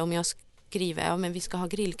exempel om jag skriver men vi ska ha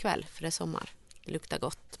grillkväll för det är sommar. Det luktar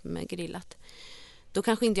gott med grillat. Då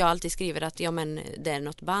kanske inte jag alltid skriver att men det är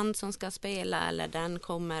något band som ska spela eller den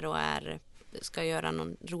kommer och ska göra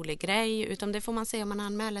någon rolig grej, utan det får man se om man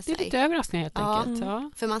anmäler sig. Det är lite överraskning helt enkelt.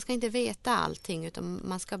 Ja. För man ska inte veta allting utan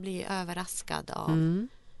man ska bli överraskad av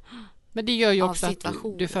Men det gör ju också att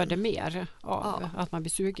situationen. du för det mer av att man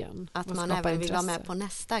blir sugen. Att man även vill vara med på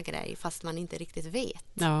nästa grej fast man inte riktigt vet.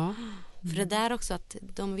 Ja. För det där också att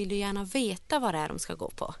de vill ju gärna veta vad det är de ska gå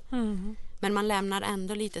på. Men man lämnar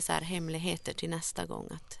ändå lite så här hemligheter till nästa gång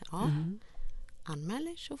att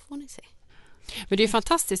anmäler så får ni se. Men det är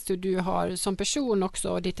fantastiskt hur du har som person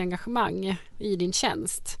också, ditt engagemang i din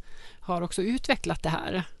tjänst har också utvecklat det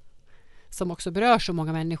här som också berör så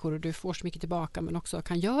många människor och du får så mycket tillbaka men också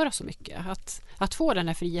kan göra så mycket. Att få den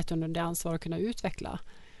här friheten under det ansvar att kunna utveckla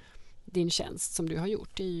din tjänst som du har gjort,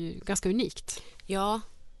 det är ju ganska unikt. Ja.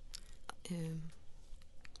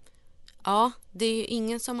 Ja, det är ju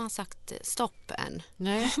ingen som har sagt stopp än.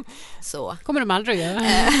 Nej. Så. Kommer de aldrig att göra?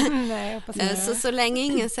 Nej, jag hoppas inte. Så länge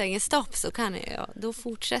ingen säger stopp så kan då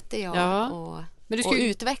fortsätter jag och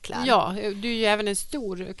utveckla. Ja, du är ju även en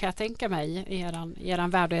stor, kan jag tänka mig, i eran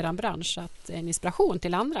värld och eran bransch, att en inspiration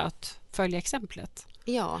till andra att följa exemplet.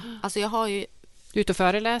 Ja, alltså jag har ju... Du är ute och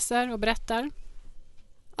föreläser och berättar.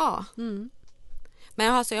 Ja. Men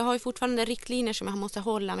jag har ju fortfarande riktlinjer som jag måste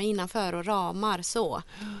hålla mig innanför och ramar så.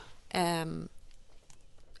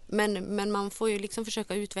 Men man får ju liksom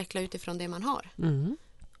försöka utveckla utifrån det man har.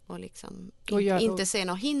 Och liksom inte se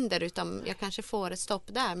något hinder utan jag kanske får ett stopp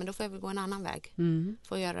där men då får jag väl gå en annan väg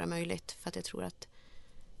för att göra det möjligt. För att jag tror att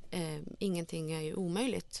ingenting är ju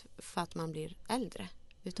omöjligt för att man blir äldre.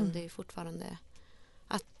 Utan det är fortfarande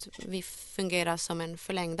att vi fungerar som en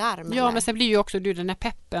förlängd arm. Ja, men sen blir ju också du den här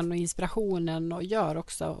peppen och inspirationen och gör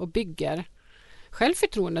också och bygger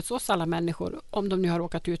självförtroendet hos alla människor om de nu har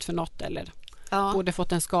råkat ut för något eller både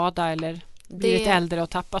fått en skada eller blivit äldre och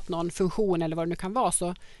tappat någon funktion eller vad det nu kan vara,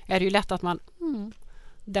 så är det ju lätt att man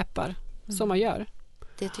deppar som man gör.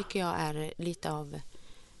 Det tycker jag är lite av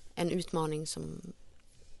en utmaning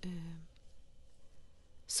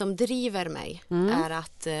som driver mig är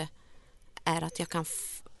att jag kan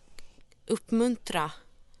uppmuntra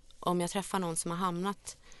om jag träffar någon som har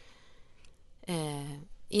hamnat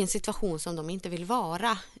i en situation som de inte vill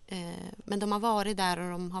vara. Men de har varit där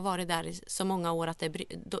och de har varit där i så många år att det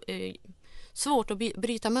är svårt att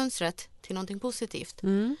bryta mönstret till någonting positivt.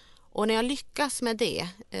 Och när jag lyckas med det,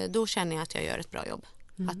 då känner jag att jag gör ett bra jobb.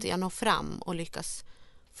 Att jag når fram och lyckas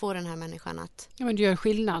få den här människan att... Ja, men du gör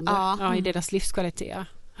skillnad i deras livskvalitet.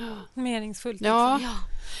 Meningsfullt. Ja. Liksom.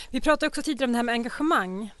 Vi pratade också tidigare om det här med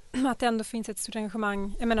engagemang. Att det ändå finns ett stort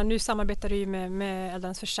engagemang. Jag menar, nu samarbetar du ju med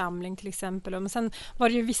Älvdalens församling till exempel. Men sen var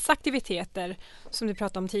det ju vissa aktiviteter som du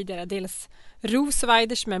pratade om tidigare. Dels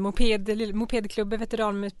Rosweiders med mopedklubben,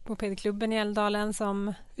 veteranmopedklubben i Älvdalen.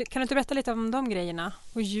 Kan du inte berätta lite om de grejerna?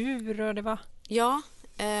 Och djur och det var... Ja,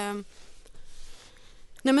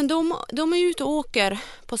 nej men de är ute och åker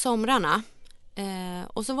på somrarna.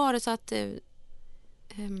 Och så var det så att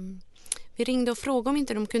vi ringde och frågade om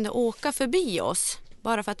inte de kunde åka förbi oss.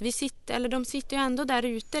 Bara för att de sitter ju ändå där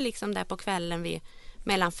ute liksom där på kvällen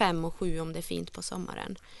mellan 5 och 7 om det är fint på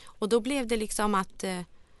sommaren. Och då blev det liksom att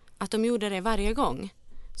de gjorde det varje gång.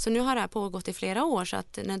 Så nu har det här pågått i flera år så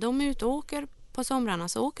att när de är ute och åker på somrarna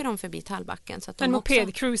så åker de förbi Tallbacken. Så att en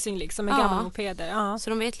mopedcruising liksom med gamla mopeder. Ja. Så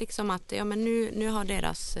de vet liksom att men nu har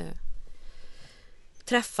deras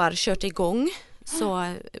träffar kört igång.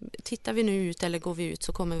 Så tittar vi nu ut eller går vi ut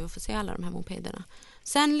så kommer vi att få se alla de här mopederna.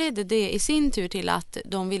 Sen ledde det i sin tur till att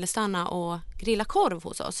de ville stanna och grilla korv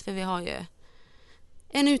hos oss. För vi har ju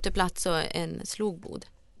en uteplats och en slogbod.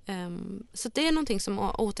 Så det är någonting som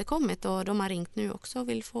har återkommit och de har ringt nu också och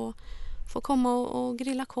vill få komma och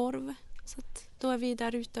grilla korv. Så att då är vi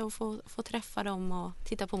där ute och får träffa dem och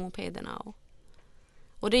titta på mopederna.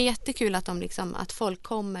 Och det är jättekul att att folk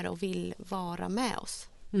kommer och vill vara med oss.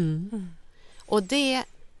 Och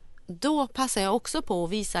då passar jag också på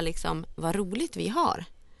att visa vad roligt vi har.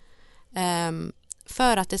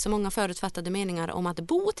 För att det är så många förutfattade meningar om att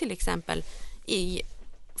bo till exempel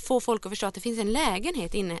få folk att förstå att det finns en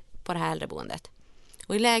lägenhet inne på det här äldreboendet.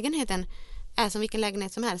 Och i lägenheten är som vilken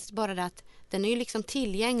lägenhet som helst, bara det att den är ju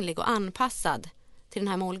tillgänglig och anpassad till den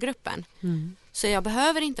här målgruppen. Så jag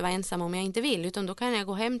behöver inte vara ensam om jag inte vill, utan då kan jag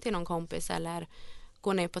gå hem till någon kompis eller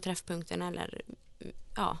gå ner på träffpunkten eller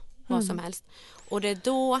vad som helst. Och det är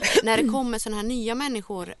då när det kommer såna här nya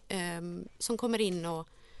människor som kommer in och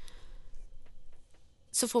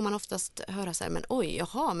så får man oftast höra så här, men oj,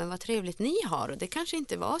 jaha, men vad trevligt ni har. Och det kanske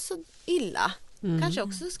inte var så illa. Kanske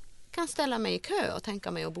också kan ställa mig i kö och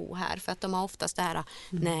tänka mig att bo här. För att de har oftast det här,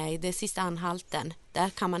 nej, det är sista anhalten. Där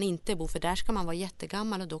kan man inte bo, för där ska man vara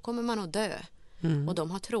jättegammal och då kommer man att dö. Och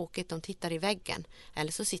de har tråkigt, de tittar i väggen.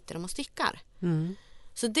 Eller så sitter de och stickar.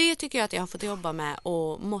 Så det tycker jag att jag har fått jobba med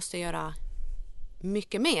och måste göra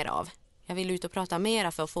mycket mer av. Jag vill ut och prata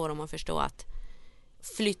mera för att få dem att förstå att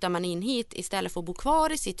flyttar man in hit istället för att bo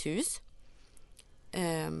kvar i sitt hus.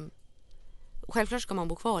 Självklart ska man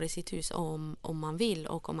bo kvar i sitt hus om man vill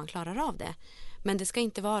och om man klarar av det. Men det ska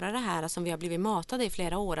inte vara det här som vi har blivit matade i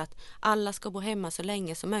flera år, att alla ska bo hemma så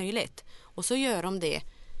länge som möjligt. Och så gör de det.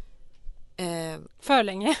 För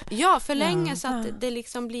länge? Ja, för länge så att det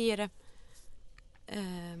liksom blir...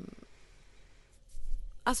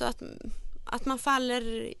 alltså att man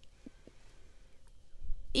faller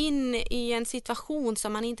in i en situation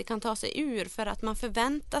som man inte kan ta sig ur för att man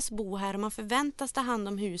förväntas bo här och man förväntas ta hand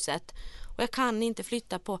om huset. Och jag kan inte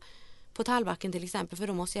flytta på Tallbacken till exempel, för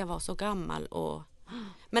då måste jag vara så gammal.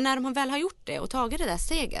 Men när de väl har gjort det och tagit det där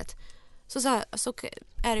steget så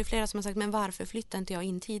är det flera som har sagt, men varför flyttar inte jag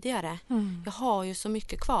in tidigare? Jag har ju så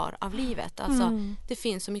mycket kvar av livet. Alltså, det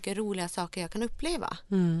finns så mycket roliga saker jag kan uppleva.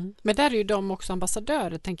 Men där är ju de också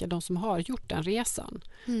ambassadörer, tänker jag, de som har gjort den resan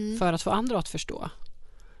för att få andra att förstå.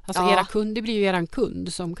 Alltså era kunder blir ju eran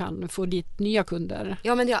kund som kan få dit nya kunder.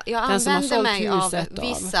 Ja, men jag använder mig av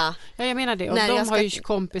vissa. Ja, jag menar det. Och de har ju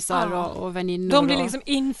kompisar och väninnor. De blir liksom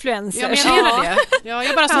influencers. Jag menar det. Ja,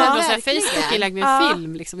 jag bara såg på Facebook-inlägg med en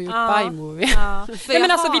film liksom, och gjort Buy-movie. Ja,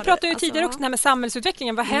 men alltså, vi pratade ju tidigare också med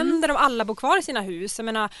samhällsutvecklingen. Vad händer om alla bor kvar i sina hus? Jag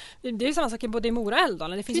menar, det är ju samma sak både i Mora och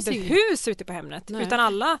Älvdalen. Det finns inte hus ute på Hemnet. Nej. Utan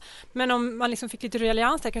alla. Men om man liksom fick lite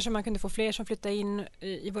relians där kanske man kunde få fler som flyttade in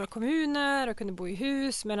i våra kommuner och kunde bo i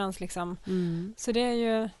hus. Liksom. Så det är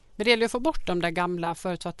ju... Men det gäller att få bort de där gamla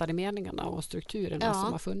förutfattade meningarna och strukturerna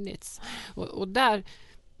som har funnits. Och där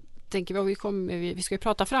tänker vi ska ju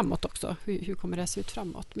prata framåt också. Hur kommer det se ut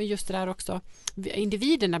framåt? Men just det där också,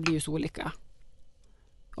 individerna blir ju så olika.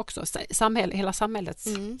 Också. Hela samhället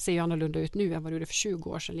ser ju annorlunda ut nu än vad det gjorde för 20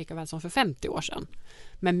 år sedan, lika väl som för 50 år sedan.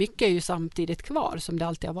 Men mycket är ju samtidigt kvar som det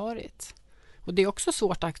alltid har varit. Och det är också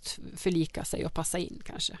svårt att förlika sig och passa in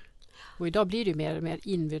kanske. Och idag blir det mer och mer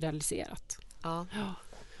individualiserat. Ja.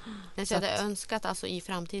 Jag hade önskat alltså i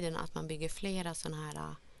framtiden att man bygger flera sådana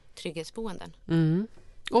här trygghetsboenden.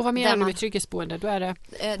 Och vad menar du med trygghetsboende? Då är det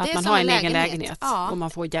att man har en egen lägenhet och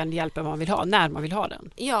man får den hjälpen man vill ha när man vill ha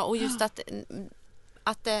den. Ja, och just att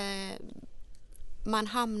man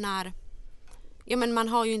hamnar... Ja, men man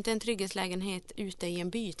har ju inte en trygghetslägenhet ute i en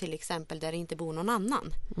by till exempel där det inte bor någon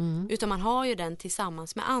annan. Utan man har ju den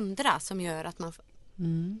tillsammans med andra som gör att man...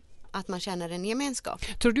 Att man känner en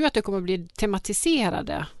gemenskap. Tror du att det kommer att bli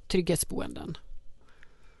tematiserade trygghetsboenden?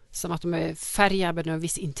 Som att de är färgade med en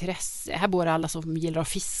viss intresse. Här bor alla som gillar att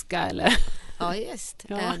fiska eller... Ja, just.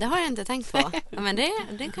 Ja. Det har jag inte tänkt på. Ja, men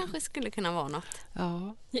det kanske skulle kunna vara något.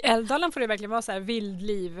 Ja. I Älvdalen får det verkligen vara så här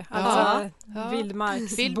vildliv. Alltså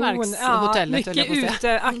vildmarkshotellet. Mycket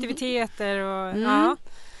uteaktiviteter och...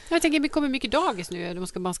 Jag tänker det kommer mycket dagis nu.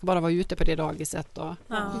 Man ska bara vara ute på det dagiset. Och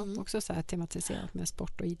också så här tematiserat med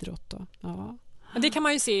sport och idrott. Men det kan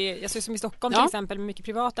man ju se, alltså som i Stockholm till exempel, med mycket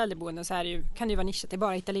privata äldreboenden så kan det ju vara nischat. Det är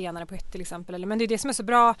bara italienare på ett till exempel. Men det är det som är så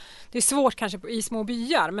bra. Det är svårt kanske i små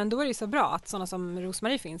byar, men då är det så bra att sådana som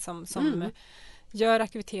Rosmarie finns som gör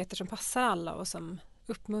aktiviteter som passar alla och som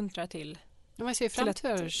uppmuntrar till... Man ser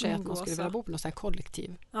framför sig att man skulle vilja bo på något så här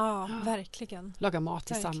kollektiv. Ja, verkligen. Laga mat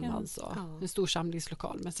tillsammans och en stor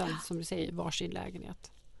samlingslokal. Men sen, som du säger, varsin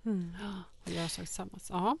lägenhet. Och göra saker tillsammans.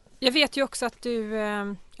 Ja. Jag vet ju också att du...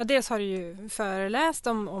 dels har du ju föreläst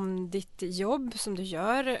om ditt jobb som du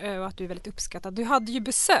gör och att du är väldigt uppskattad. Du hade ju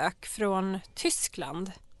besök från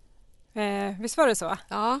Tyskland. Visst var det så?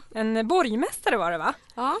 Ja. En borgmästare var det, va?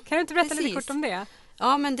 Ja, kan du inte berätta lite kort om det?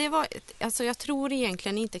 Ja, men det var, alltså jag tror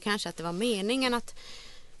egentligen inte kanske att det var meningen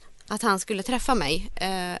att han skulle träffa mig.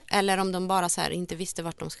 Eller om de bara så här inte visste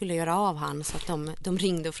vart de skulle göra av han. Så att de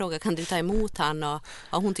ringde och frågade, kan du ta emot han? Och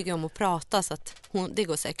hon tycker om att prata så att det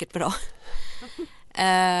går säkert bra.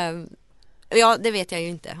 Ja, det vet jag ju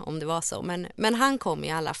inte om det var så. Men han kom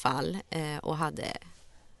i alla fall och hade...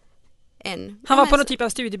 Han var på någon typ av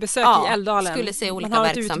studiebesök i Älvdalen. Skulle se olika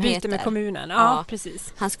verksamheter. Han har ett utbyte med kommunen. Ja,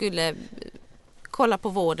 precis. Han skulle kolla på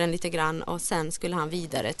vården lite grann och sen skulle han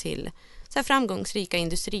vidare till så här framgångsrika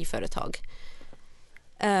industriföretag.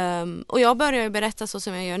 Och jag börjar ju berätta så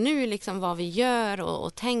som jag gör nu, liksom vad vi gör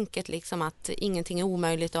och tänket liksom att ingenting är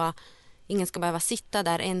omöjligt och ingen ska behöva sitta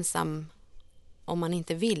där ensam om man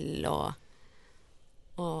inte vill och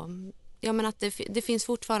ja, men att det finns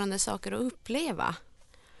fortfarande saker att uppleva.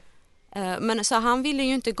 Men så han ville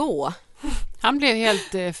ju inte gå. Han blev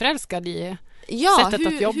helt förälskad i Ja, sättet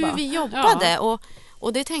att jobba. hur vi jobbade.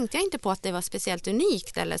 Och det tänkte jag inte på att det var speciellt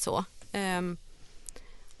unikt eller så.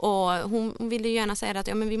 Och hon ville ju gärna säga att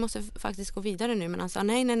men vi måste faktiskt gå vidare nu. Men han sa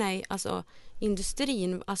nej. Alltså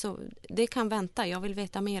industrin, alltså, det kan vänta. Jag vill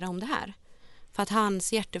veta mer om det här. För att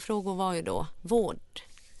hans hjärtefrågor var ju då vård.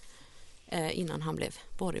 Innan han blev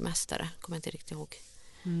borgmästare. Kommer inte riktigt ihåg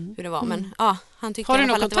hur det var. Men han tyckte i alla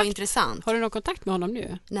fall att det var intressant. Har du någon kontakt med honom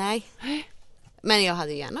nu? Nej. Men jag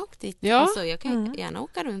hade gärna åkt dit. Ja. Alltså, jag kan gärna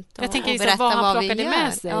åka runt och, jag tänker och berätta vad han vad vi plockade gör.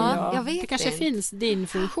 med sig. Ja, jag vet det kanske finns din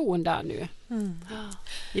funktion där nu.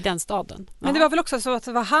 I den staden. Men det var väl också så att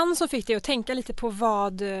det var han som fick dig att tänka lite på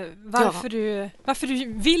varför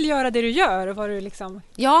du vill göra det du gör och vad du liksom...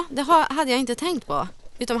 Ja, det hade jag inte tänkt på.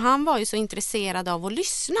 Utan han var ju så intresserad av att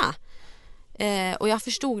lyssna. Och jag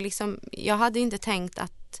förstod liksom, jag hade inte tänkt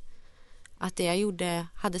att det jag gjorde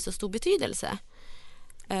hade så stor betydelse.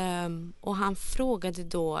 Och han frågade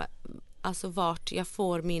då alltså vart jag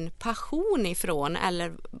får min passion ifrån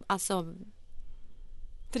eller alltså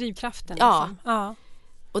drivkraften ja. Liksom. Ja.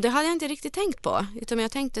 Och det hade jag inte riktigt tänkt på utan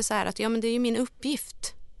jag tänkte så här att men det är ju min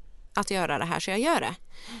uppgift att göra det här så jag gör det.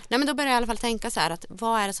 Nej men då började jag i alla fall tänka så här att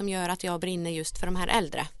vad är det som gör att jag brinner just för de här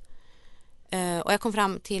äldre? Och jag kom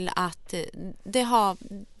fram till att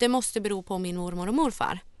det måste bero på min mormor och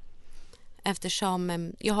morfar.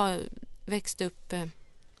 Eftersom jag har växt upp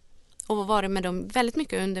och varit med dem väldigt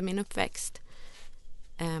mycket under min uppväxt.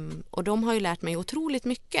 Och de har ju lärt mig otroligt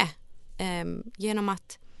mycket genom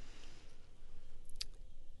att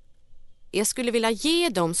jag skulle vilja ge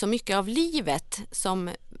dem så mycket av livet som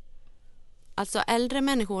alltså äldre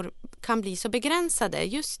människor kan bli så begränsade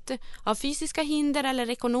just av fysiska hinder eller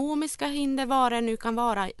ekonomiska hinder vad det nu kan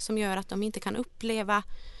vara som gör att de inte kan uppleva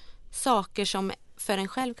saker som för en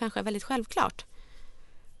själv kanske är väldigt självklart.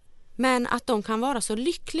 Men att de kan vara så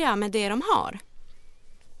lyckliga med det de har.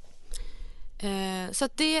 Så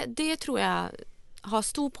att det tror jag har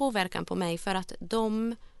stor påverkan på mig för att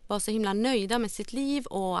de var så himla nöjda med sitt liv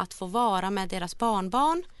och att få vara med deras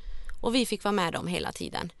barnbarn. Och vi fick vara med dem hela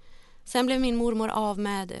tiden. Sen blev min mormor av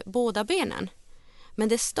med båda benen. Men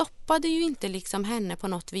det stoppade ju inte liksom henne på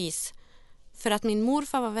något vis. För att min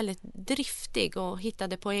morfar var väldigt driftig och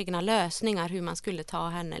hittade på egna lösningar hur man skulle ta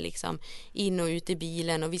henne liksom in och ut i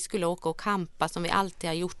bilen. Och vi skulle åka och campa som vi alltid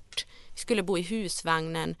har gjort. Vi skulle bo i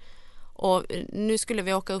husvagnen. Och nu skulle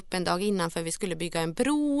vi åka upp en dag innan för vi skulle bygga en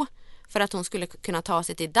bro. För att hon skulle kunna ta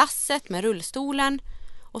sig till dasset med rullstolen.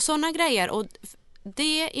 Och sådana grejer. Och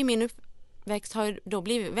det i min uppväxt har då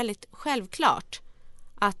blivit väldigt självklart.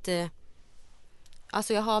 Att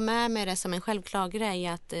alltså jag har med mig det som en självklar grej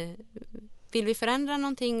att vill vi förändra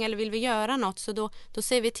någonting eller vill vi göra något så då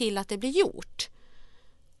ser vi till att det blir gjort.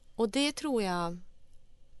 Och det tror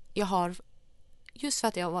jag har just för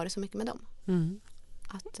att jag har varit så mycket med dem.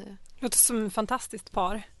 Det låter som ett fantastiskt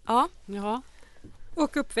par. Ja.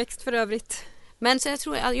 Och uppväxt för övrigt. Men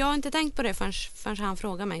så jag har inte tänkt på det förrän han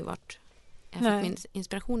frågade mig vart jag fick min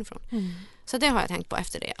inspiration ifrån. Så det har jag tänkt på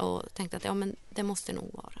efter det och tänkt att men det måste nog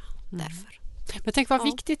vara därför. Men tänk vad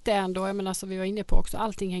viktigt det är ändå. Jag menar, så vi var inne på också,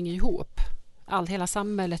 allting hänger ihop. Hela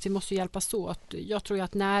samhället, vi måste hjälpas åt. Jag tror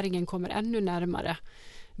att näringen kommer ännu närmare.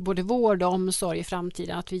 Både vård och omsorg i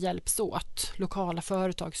framtiden, att vi hjälps åt. Lokala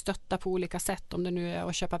företag stöttar på olika sätt, om det nu är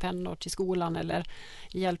att köpa pennor till skolan eller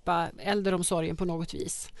hjälpa äldreomsorgen på något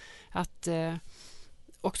vis. Att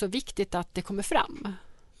också viktigt att det kommer fram.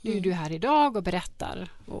 Nu är du här idag och berättar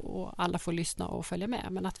och alla får lyssna och följa med.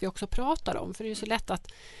 Men att vi också pratar om, för det är så lätt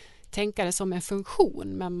att tänka det som en funktion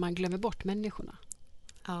men man glömmer bort människorna.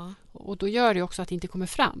 Ja. Och då gör det också att det inte kommer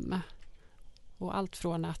fram. Och allt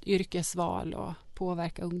från att yrkesval och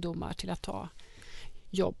påverka ungdomar till att ta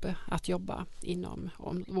jobb, att jobba inom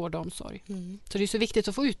vård och omsorg. Så det är så viktigt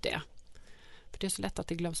att få ut det. För det är så lätt att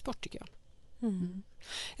det glöms bort tycker jag.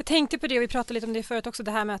 Jag tänkte på det och vi pratade lite om det förut också,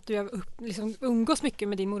 det här med att du har liksom umgås mycket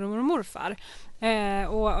med din mormor och morfar.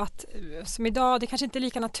 Och att som idag, det kanske inte är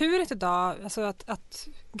lika naturligt idag, alltså att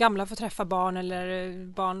gamla får träffa barn eller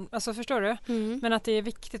barn, alltså förstår du? Men att det är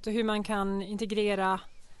viktigt och hur man kan integrera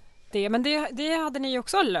det. Men det hade ni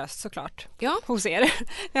också löst såklart hos er.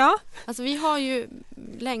 Ja. Alltså vi har ju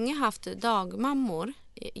länge haft dagmammor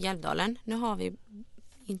i Hjälvdalen. Nu har vi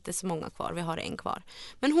inte så många kvar, vi har en kvar.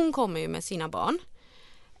 Men hon kommer ju med sina barn.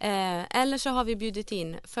 Eller så har vi bjudit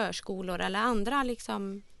in förskolor eller andra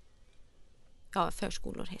liksom,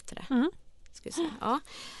 förskolor heter det. Ska vi säga.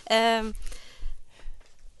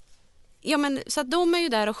 Ja, men så att de är ju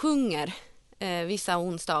där och sjunger vissa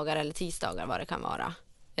onsdagar eller tisdagar vad det kan vara.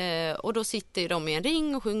 Och då sitter de i en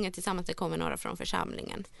ring och sjunger tillsammans, det kommer några från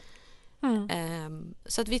församlingen.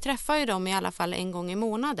 Så att vi träffar ju dem i alla fall en gång i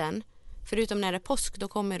månaden. Förutom när det är påsk, då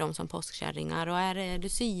kommer de som påskkärringar. Och är det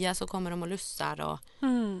Lucia så kommer de och lussar.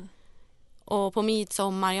 Och på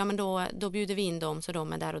midsommar, ja men då bjuder vi in dem så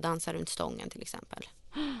de är där och dansar runt stången till exempel.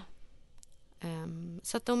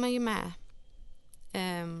 Så att de är ju med.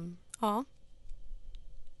 Ja.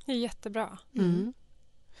 Det är jättebra.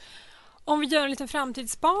 Om vi gör en liten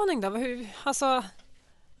framtidsspaning då. Alltså,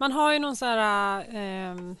 man har ju någon så här...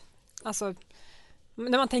 alltså,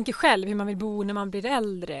 när man tänker själv hur man vill bo när man blir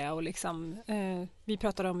äldre. Och liksom, vi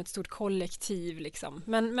pratar om ett stort kollektiv. Liksom.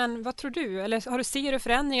 Men vad tror du? Eller ser du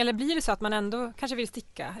förändring? Eller blir det så att man ändå kanske vill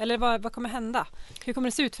sticka? Eller vad kommer hända? Hur kommer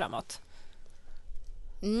det se ut framåt?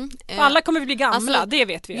 Alla kommer bli gamla, alltså, det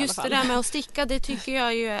vet vi i alla fall. Just det där med att sticka, det tycker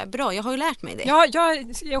jag ju är bra. Jag har ju lärt mig det. Ja, jag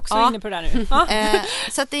är också inne på det där nu.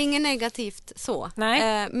 Så att det är inget negativt så.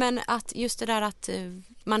 Nej. Men att just det där att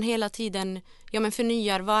man hela tiden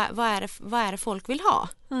förnyar vad är det folk vill ha.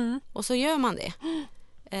 Och så gör man det.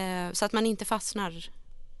 Så att man inte fastnar.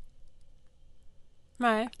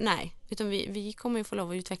 Nej, utan vi kommer ju få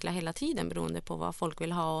lov att utveckla hela tiden beroende på vad folk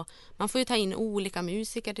vill ha. Och man får ju ta in olika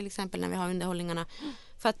musiker till exempel när vi har underhållningarna.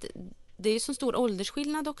 För att det är ju så stor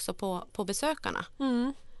åldersskillnad också på besökarna.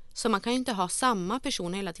 Så man kan ju inte ha samma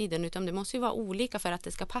person hela tiden, utan det måste ju vara olika för att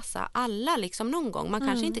det ska passa alla liksom någon gång. Man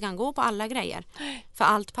kanske inte kan gå på alla grejer, för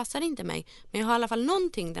allt passar inte mig. Men jag har i alla fall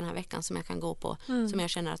någonting den här veckan som jag kan gå på, som jag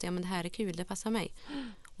känner att men det här är kul, det passar mig.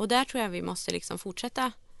 Och där tror jag vi måste liksom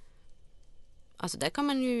fortsätta. Alltså där kan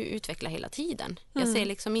man ju utveckla hela tiden. Jag ser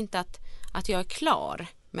liksom inte att jag är klar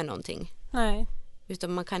med någonting. Nej.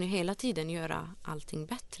 Utan man kan ju hela tiden göra allting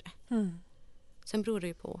bättre. Sen beror det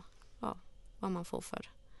ju på vad man får för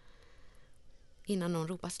innan någon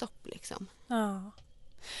ropar stopp liksom. Ja.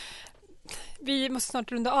 Vi måste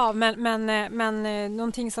snart runda av, men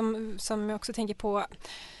någonting som jag också tänker på,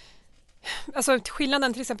 alltså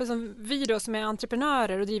skillnaden till exempel som vi då som är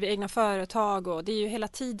entreprenörer och driver egna företag, och det är ju hela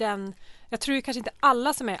tiden, jag tror ju kanske inte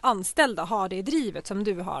alla som är anställda har det drivet som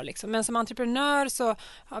du har liksom. Men som entreprenör så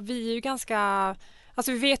vi är ju ganska,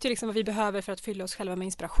 alltså vi vet ju liksom vad vi behöver för att fylla oss själva med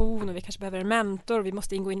inspiration, och vi kanske behöver en mentor, och vi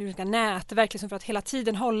måste ingå in i olika nätverk liksom för att hela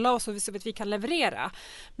tiden hålla oss så att vi kan leverera.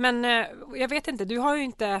 Men jag vet inte, du har ju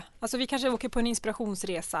inte, alltså vi kanske åker på en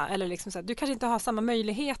inspirationsresa eller liksom så här, du kanske inte har samma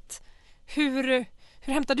möjlighet. Hur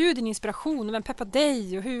hämtar du din inspiration, och vem peppar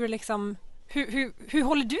dig, och hur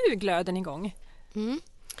håller du glöden igång?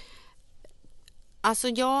 Alltså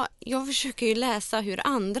jag försöker ju läsa hur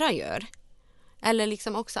andra gör. Eller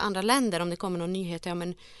liksom också andra länder, om det kommer någon nyhet. Ja,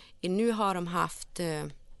 men nu har de haft...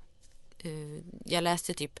 jag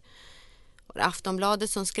läste typ Aftonbladet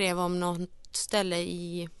som skrev om något ställe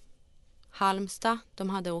i Halmstad. De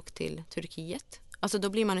hade åkt till Turkiet. Alltså då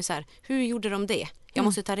blir man ju så här, hur gjorde de det? Jag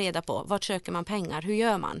måste ta reda på, vart söker man pengar? Hur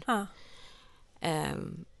gör man?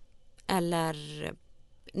 Eller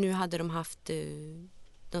nu hade de haft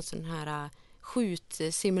någon sån här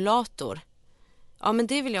skjutsimulator. Ja, men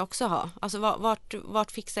det vill jag också ha. Alltså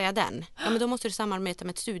vart fixar jag den? Ja, men då måste du samarbeta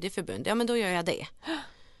med ett studieförbund. Ja, men då gör jag det.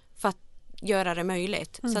 För att göra det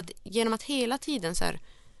möjligt. Så att genom att hela tiden så här,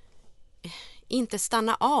 inte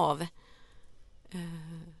stanna av,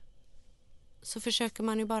 så försöker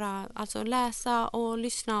man ju bara alltså läsa och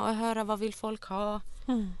lyssna och höra vad vill folk ha.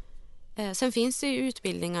 Sen finns det ju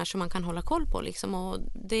utbildningar som man kan hålla koll på liksom, och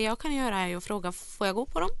det jag kan göra är ju att fråga, får jag gå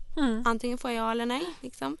på dem? Antingen får jag eller nej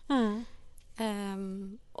liksom.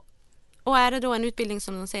 Och är det då en utbildning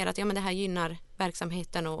som de säger att ja, men det här gynnar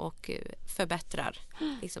verksamheten och förbättrar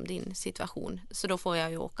liksom din situation, så då får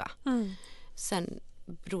jag ju åka. Sen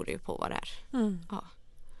beror det ju på vad det är. Ja.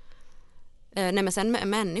 Nej, men sen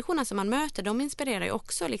människorna som man möter, de inspirerar ju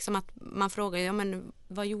också liksom, att man frågar, ja men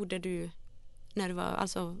vad gjorde du när du var,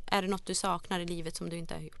 alltså är det något du saknar i livet som du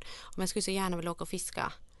inte har gjort? Om jag skulle så gärna vilja åka och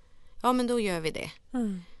fiska, ja men då gör vi det.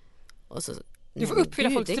 Och så, du får uppfylla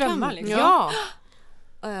folks drömmar liksom. Ja.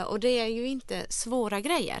 Och det är ju inte svåra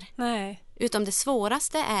grejer. Nej. Utan det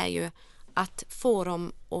svåraste är ju att få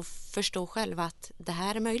dem att förstå själva att det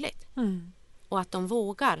här är möjligt. Och att de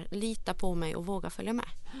vågar lita på mig och vågar följa med.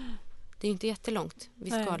 Det är ju inte jättelångt.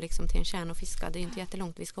 Vi ska liksom till en kärn och fiska. Det är inte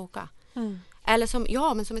jättelångt vi ska åka. Eller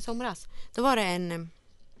som i somras. Då var det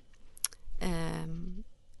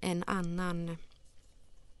en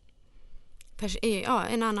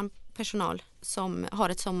annan personal som har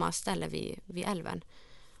ett sommarställe vid älven.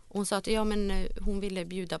 Och hon sa att hon ville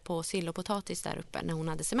bjuda på sill och potatis där uppe när hon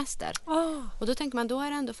hade semester. Och då tänker man, då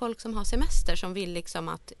är det ändå folk som har semester som vill liksom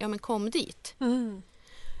att, ja men kom dit.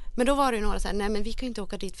 Men då var det ju några så här, nej men vi kan ju inte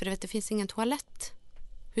åka dit för det finns ingen toalett.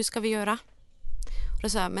 Hur ska vi göra? Och då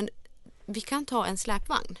sa jag, men vi kan ta en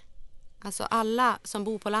släpvagn. Alltså alla som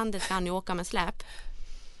bor på landet kan ju åka med släp.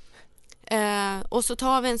 Och så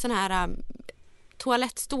tar vi en sån här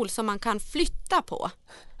toalettstol som man kan flytta på.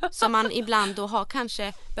 Som man ibland då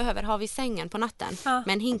kanske behöver ha vid sängen på natten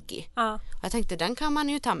med en hinky. Och jag tänkte, den kan man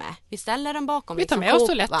ju ta med. Vi ställer den bakom. Vi tar med oss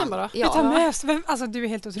toaletten bara. Vi tar med oss, alltså du är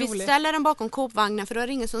helt otrolig. Vi ställer den bakom kåpvagnen för då är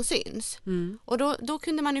det ingen som syns. Och då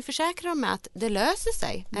kunde man ju försäkra dem med att det löser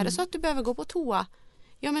sig. Är det så att du behöver gå på toa?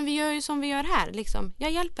 Ja, men vi gör ju som vi gör här. Liksom.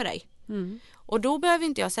 Jag hjälper dig. Och då behöver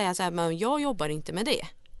inte jag säga så här, men jag jobbar inte med det.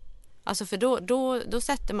 Alltså för då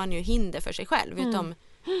sätter man ju hinder för sig själv. Utom,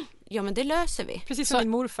 ja men det löser vi. Precis som din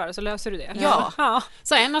morfar så löser du det. Ja.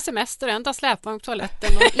 Så en har semester, en tar släpvagn på toaletten.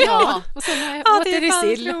 Och sen åter i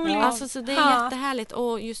sill. Alltså så det är jättehärligt.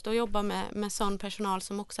 Och just att jobba med sån personal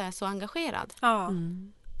som också är så engagerad.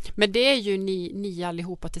 Men det är ju ni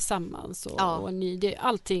allihopa tillsammans och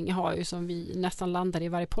allting har ju, som vi nästan landar i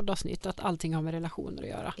varje poddavsnitt, att allting har med relationer att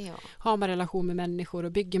göra. Har man relation med människor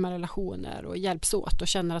och bygger man relationer och hjälps åt och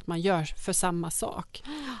känner att man gör för samma sak,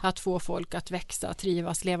 att få folk att växa,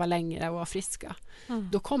 trivas, leva längre och vara friska,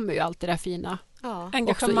 då kommer ju allt det där fina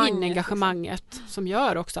engagemanget som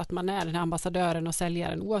gör också att man är den här ambassadören och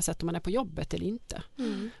säljaren oavsett om man är på jobbet eller inte,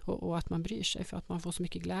 och att man bryr sig för att man får så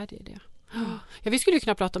mycket glädje i det. Ja, vi skulle ju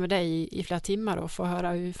kunna prata med dig i flera timmar och få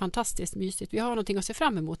höra hur fantastiskt mysigt. Vi har någonting att se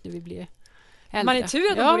fram emot när vi blir äldre. Man är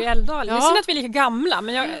tur att de bor i Älvdalen. Det är synd att vi är lika gamla,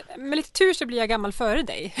 men med lite tur så blir jag gammal före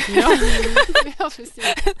dig. Ja, precis.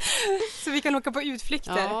 Så vi kan åka på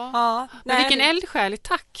utflykter. Men vilken eldsjäl,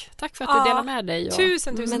 tack för att du delar med dig.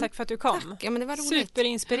 Tusen tack för att du kom. Tack. Ja, men det var roligt.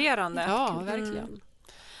 Superinspirerande. Ja, verkligen.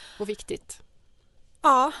 Och viktigt.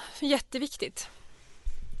 Ja, jätteviktigt.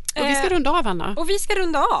 Och vi ska runda av, Anna. Och vi ska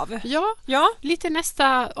runda av. Ja. Lite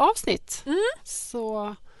nästa avsnitt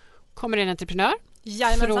så kommer det en entreprenör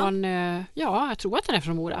från, jag tror att han är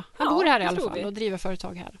från Mora. Han bor här i alla fall och driver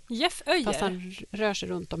företag här. Jeff Öjer. Fast han rör sig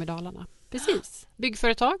runt om i Dalarna. Precis.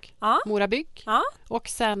 Byggföretag, Mora Bygg och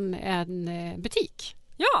sen en butik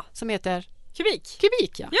som heter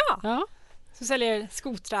Kubik, ja. Så säljer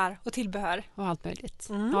skotrar och tillbehör. Och allt möjligt.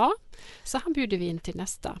 Ja. Så han bjuder vi in till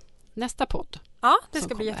nästa podd. Ja, det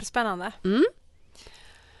ska bli jättespännande.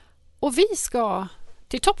 Och vi ska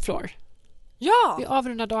till Top Floor. Ja! Vi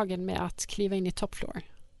avrundar dagen med att kliva in i Top Floor.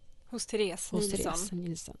 Hos Therese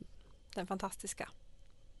Nilsson. Den fantastiska.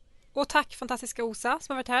 Och tack fantastiska Osa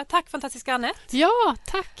som har varit här. Tack fantastiska Anette. Ja,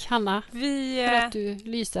 tack Hanna för att du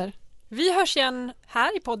lyser. Vi hörs igen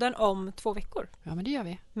här i podden om 2 veckor. Ja, men det gör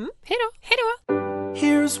vi. Hej då!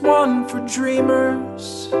 Here's one for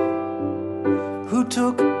dreamers who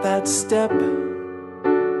took that step.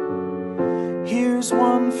 Here's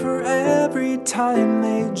one for every time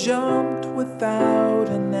they jumped without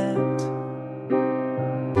a net.